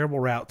freaking terrible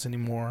routes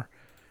anymore.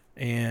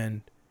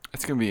 And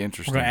It's going to be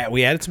interesting.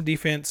 we added some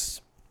defense.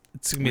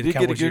 It's going to We be the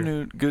did get a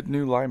Cowboys good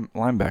new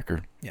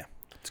linebacker. Yeah.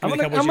 It's I'm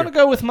gonna be the gonna Cowboys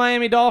go with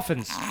Miami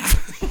Dolphins.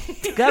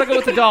 Gotta go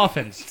with the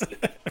Dolphins.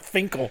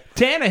 Finkel.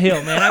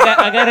 Tannehill, man.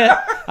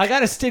 I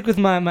gotta stick with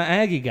my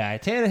Aggie guy.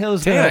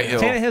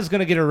 Tannehill's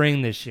gonna get a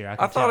ring this year.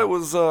 I thought it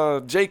was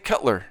Jay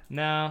Cutler.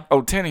 No.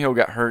 Oh, Tannehill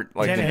got hurt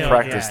in Tannehill,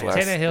 practice yeah. last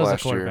Tannehill's a year.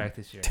 quarterback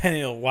this year.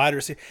 Tannehill, wide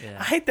receiver. Yeah.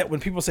 I hate that when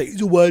people say he's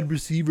a wide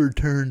receiver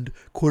turned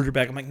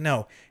quarterback. I'm like,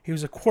 no, he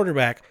was a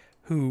quarterback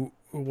who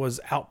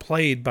was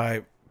outplayed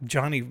by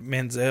Johnny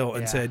Manziel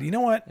and said, you know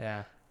what?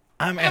 Yeah.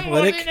 I'm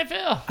athletic. going to the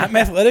NFL. I'm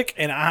athletic,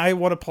 and I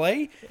want to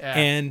play. Yeah.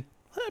 And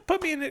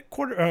put me in a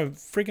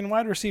freaking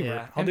wide receiver.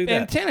 Yeah. I'll do that.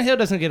 And Tannehill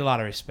doesn't get a lot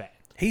of respect.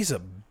 He's a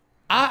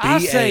I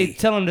BA. say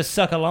tell him to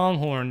suck a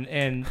Longhorn,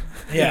 and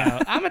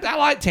I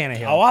like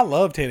Tannehill. Oh, I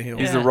love Tannehill.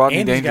 He's the Rodney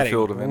And he's got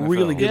Dangerfield a of NFL.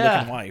 really good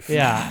looking wife.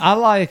 Yeah, I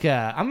like.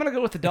 I'm gonna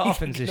go with the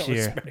Dolphins You this don't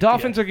year. respect,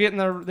 Dolphins are getting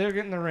the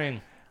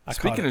ring.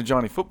 Speaking of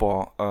Johnny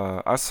Football,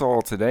 I saw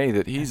today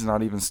that he's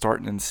not even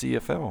starting in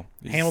CFL.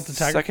 He's Hamilton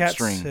Tiger second Cats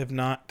string have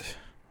not.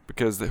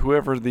 because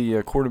whoever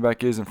the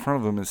quarterback is in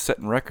front of him is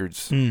setting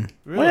records. Really?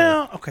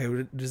 Well,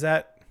 okay. Does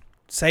that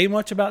say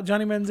much about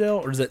Johnny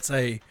Manziel, or does that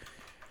say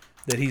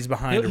that he's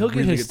behind? He'll a get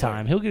really his good player?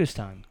 time. He'll get his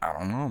time. I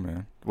don't know,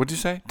 man. What'd you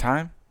say?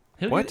 Time?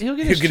 He'll get He'll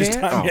his get his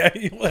chance. time. Oh. Yeah,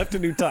 you'll have to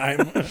do time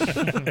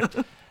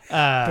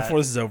before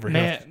this is over.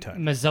 He'll have to do time.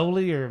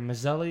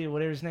 Mazzoli or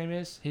whatever his name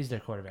is, he's their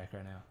quarterback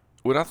right now.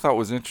 What I thought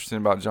was interesting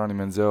about Johnny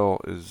Manziel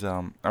is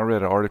I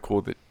read an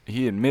article that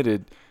he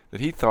admitted that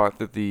he thought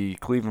that the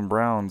Cleveland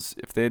Browns,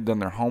 if they had done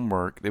their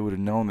homework, they would have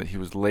known that he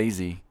was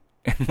lazy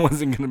and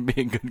wasn't going to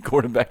be a good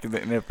quarterback in the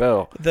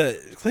NFL. The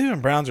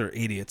Cleveland Browns are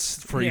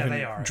idiots for Yeah, even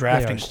they are.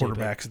 drafting They are stupid.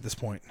 quarterbacks at this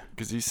point.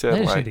 Because he They said,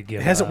 just need to like,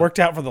 give It hasn't up. worked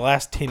out for the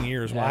last 10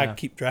 years. Why Yeah.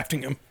 keep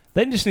drafting them?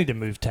 They just need to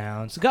move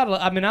towns. I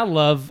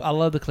love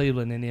the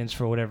Cleveland Indians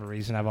for whatever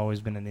reason. I've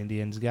always been an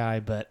Indians guy,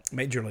 but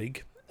Major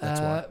League.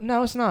 That's why.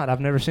 no, it's not. I've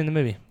never seen the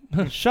movie.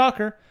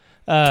 Shocker.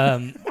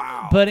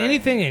 But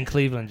anything in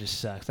Cleveland just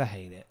sucks. I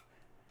hate it.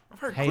 I've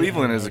heard Hate it,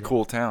 Cleveland hate is a it.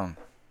 cool town.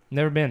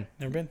 Never been.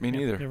 Never been. Me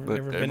neither, Never, but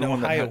never been to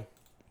everyone that Ohio. had-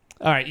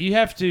 All right, you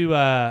have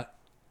to.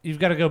 You've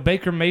got to go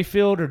Baker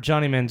Mayfield or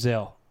Johnny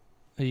Manziel.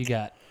 Who you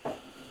got?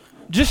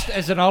 Just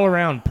as an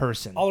all-around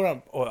person. All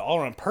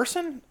around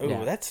person? Oh,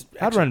 Yeah. that's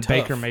I'd run actually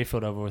tough. Baker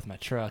Mayfield over with my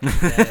truck.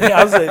 Yeah,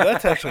 I was like,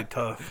 that's actually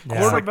tough. Yeah.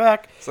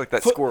 Quarterback. It's like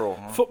that squirrel.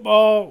 Huh?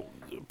 Football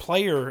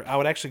player, I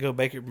would actually go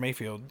Baker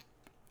Mayfield.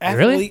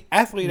 Really?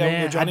 Athlete, I would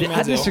Man, go Johnny I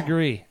Manziel.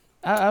 disagree.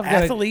 I've got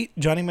Athlete,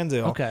 Johnny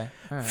Manziel. Okay.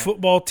 All right.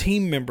 Football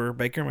team member,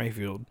 Baker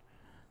Mayfield.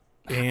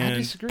 And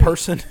disagree.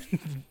 person,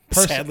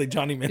 sadly,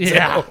 Johnny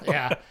Manziel.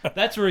 Yeah.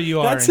 That's where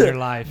you are in your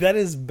life. That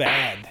is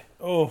bad.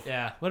 Oh,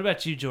 Yeah. What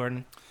about you,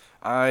 Jordan?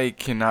 I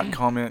cannot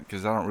comment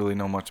because I don't really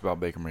know much about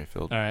Baker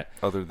Mayfield. All right.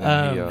 Other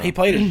than he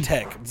played at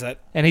Tech. Does that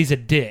And he's a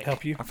dick.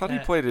 help you? I thought he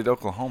played at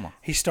Oklahoma.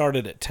 He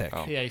started at Tech.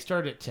 Oh. Yeah, he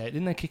started at Tech.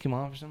 Didn't they kick him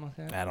off or something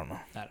like that? I don't know.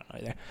 I don't know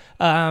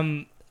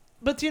either.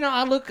 But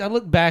I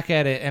look back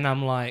at it and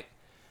I'm like,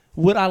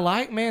 would I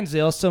like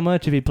Manziel so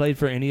much if he played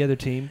for any other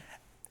team,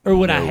 or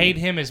would I hate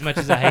him as much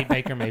as I hate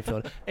Baker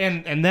Mayfield?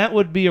 And that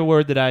would be a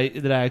word that I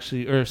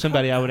actually, or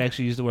somebody I would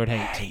actually use the word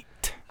hate.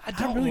 I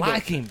don't really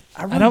like him.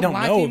 I really don't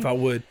like know him. if I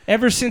would.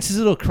 Ever since his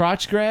little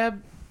crotch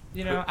grab,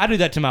 I do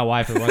that to my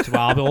wife every once in a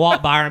while. I'll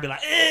walk by her and be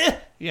like,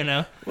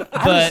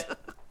 But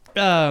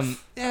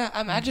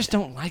I just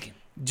don't like him.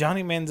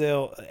 Johnny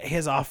Manziel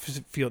has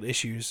off-field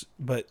issues,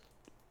 but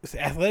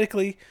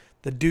athletically,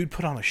 the dude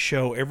put on a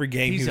show every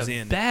game he was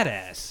in. He's a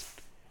badass.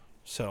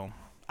 So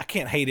I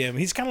can't hate him.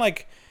 He's kind of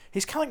like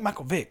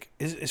Michael Vick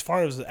as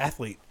far as the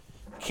athlete.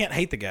 Can't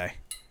hate the guy.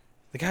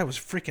 The guy was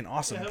freaking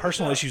awesome.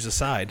 Personal issues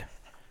aside.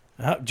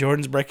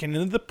 Jordan's breaking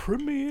into the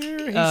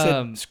premiere. He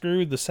said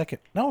screw the second.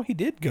 No, he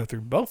did go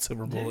through both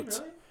silver bullets.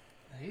 Really?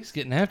 He's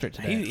getting after it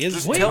today. He is.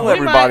 Just tell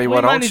everybody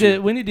why don't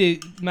you? We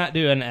might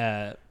do an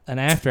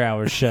after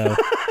hours show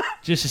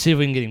just to see if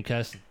we can get him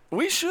cussing.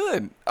 We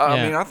should.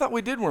 I mean, I thought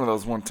we did one of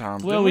those one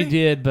time. Well, we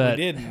did, but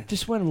we did.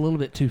 Just went a little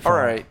bit too far.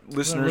 All right,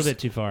 listeners. A little bit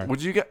too far.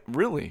 Would you get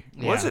really?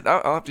 Yeah. Was it?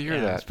 I'll have to hear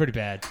that. It's pretty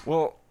bad.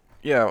 Well,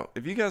 yeah.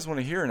 If you guys want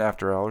to hear an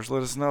after hours,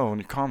 let us know in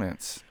your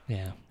comments.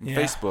 Yeah.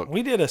 Facebook.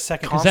 We did a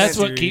second. Because that's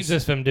what keeps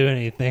us from doing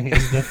anything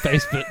is the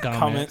Facebook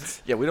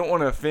comments. Yeah, we don't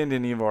want to offend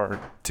any of our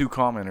 2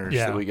 commenters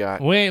that we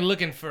got. We ain't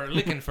looking for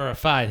a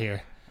fight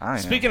here.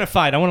 Speaking of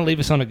fight, I want to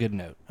leave us on a good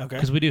note. Okay.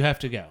 Because we do have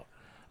to go.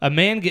 A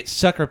man gets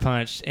sucker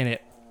punched, and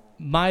it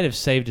might have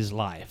saved his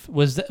life.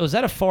 Was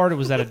that a fart or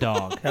was that a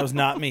dog? That was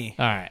not me.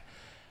 All right.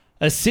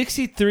 A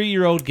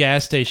 63-year-old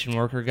gas station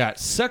worker got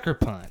sucker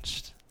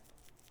punched.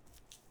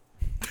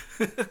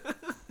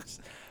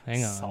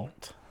 Hang on.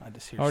 Salt. I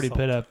just hear already salt.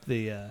 put up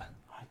the.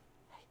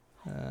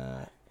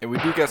 And we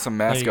do got some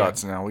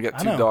mascots now. We got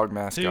 2 dog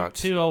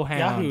mascots. Two old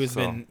hounds.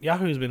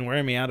 Yahoo's been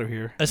wearing me out of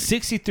here. A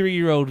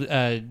 63-year-old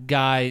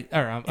guy,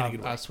 or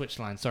I'll switch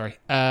lines. Sorry.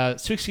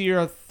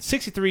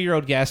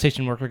 63-year-old gas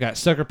station worker got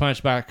sucker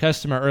punched by a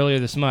customer earlier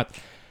this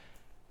month,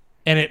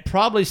 and it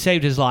probably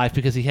saved his life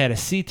because he had a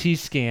CT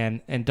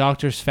scan and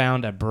doctors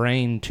found a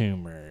brain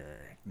tumor.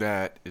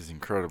 That is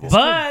incredible.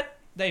 But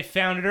they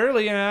found it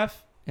early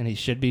enough, and he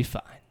should be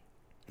fine.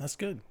 That's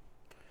good.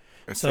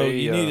 So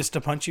you need us to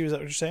punch you? Is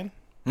that what you're saying?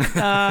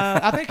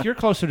 I think you're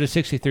closer to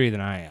 63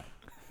 than I am.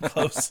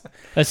 Close.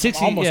 A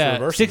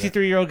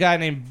 63-year-old guy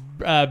named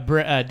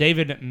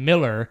David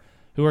Miller,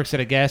 who works at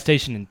a gas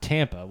station in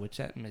Tampa, which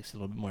that makes a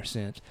little bit more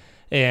sense.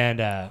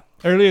 And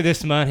earlier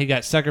this month, he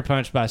got sucker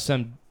punched by I'll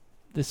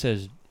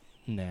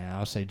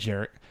say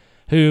jerk,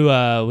 who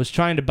was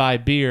trying to buy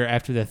beer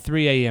after the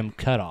 3 a.m.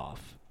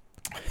 cutoff.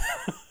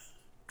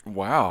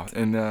 Wow.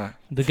 And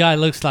the guy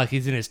looks like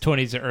he's in his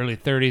 20s or early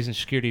 30s, and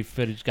security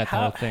footage got the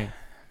whole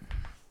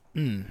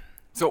thing.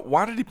 So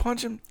why did he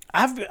punch him?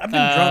 I've been drunk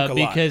a lot.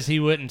 Because he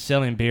wouldn't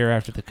sell him beer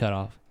after the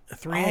cutoff.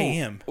 3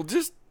 a.m. Well,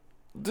 just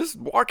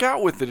walk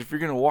out with it. If you're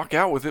going to walk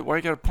out with it, why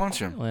you got to punch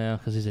him? Well,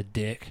 because he's a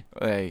dick.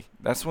 Hey,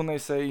 that's when they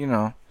say,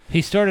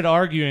 He started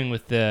arguing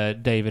with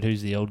David,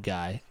 who's the old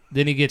guy.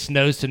 Then he gets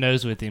nose to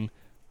nose with him,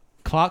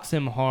 clocks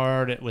him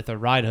hard with a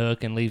right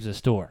hook, and leaves the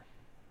store.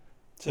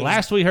 So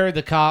last we heard,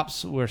 the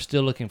cops were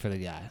still looking for the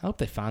guy. I hope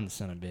they find the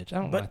son of a bitch. I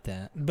don't like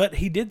that. But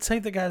he did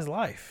save the guy's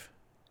life.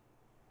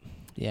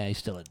 Yeah, he's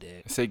still a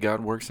dick. They say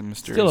God works in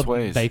mysterious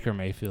ways. Baker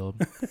Mayfield.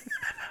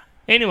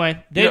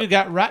 Anyway, David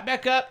got right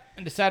back up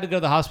and decided to go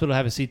to the hospital to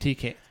have a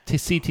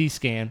CT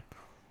scan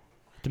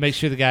to make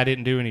sure the guy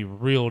didn't do any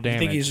real damage. I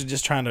think he's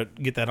just trying to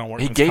get that on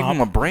work. He gave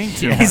him a brain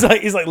tumor. He's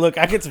like, look,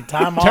 I get some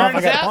time off. Turns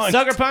I got out, punched.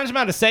 sucker punched him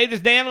out to save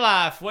his damn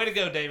life. Way to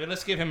go, David.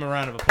 Let's give him a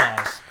round of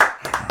applause.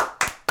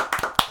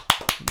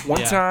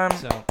 One time,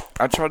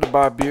 I tried to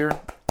buy beer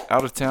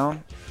out of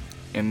town,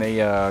 and they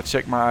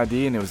checked my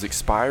ID, and it was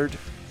expired.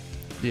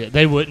 Yeah,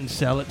 they wouldn't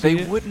sell it to you?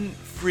 They wouldn't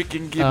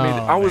freaking give me it.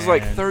 I was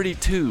like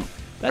 32.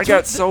 I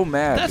got so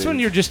mad. That's when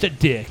you're just a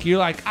dick. You're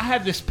like, I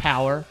have this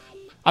power.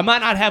 I might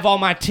not have all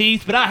my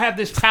teeth, but I have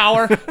this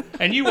power,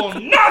 and you will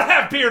not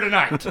have beer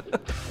tonight.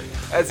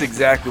 That's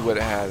exactly what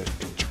it had.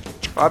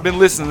 I've been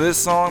listening to this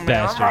song,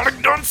 man. I might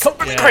have done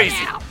something crazy.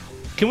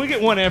 Can we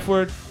get one F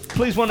word?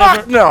 Please, one Fuck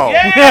F word. no.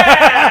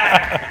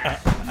 Yeah!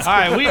 All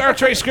right, we are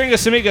Tres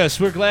Gringos Amigos.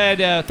 We're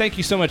glad. Thank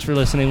you so much for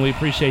listening. We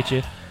appreciate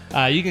you.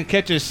 You can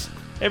catch us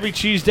every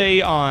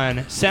Tuesday on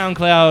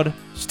SoundCloud,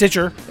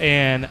 Stitcher,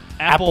 and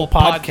Apple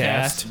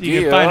Podcast.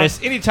 You can find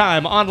us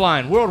anytime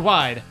online,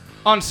 worldwide,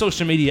 on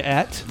social media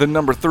at the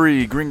number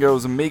 3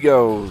 Gringos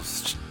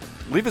Amigos.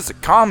 Leave us a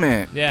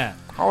comment. Yeah.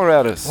 Holler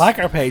at us. Like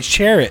our page.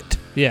 Share it.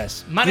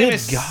 Yes. My Good name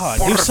is God.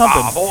 Do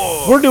something.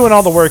 We're doing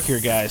all the work here,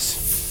 guys.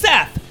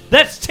 Seth.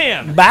 That's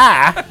Tim.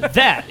 Bye.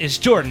 That is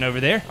Jordan over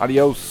there.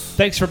 Adios.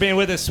 Thanks for being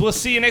with us. We'll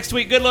see you next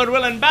week. Good Lord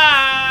willing.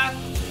 Bye.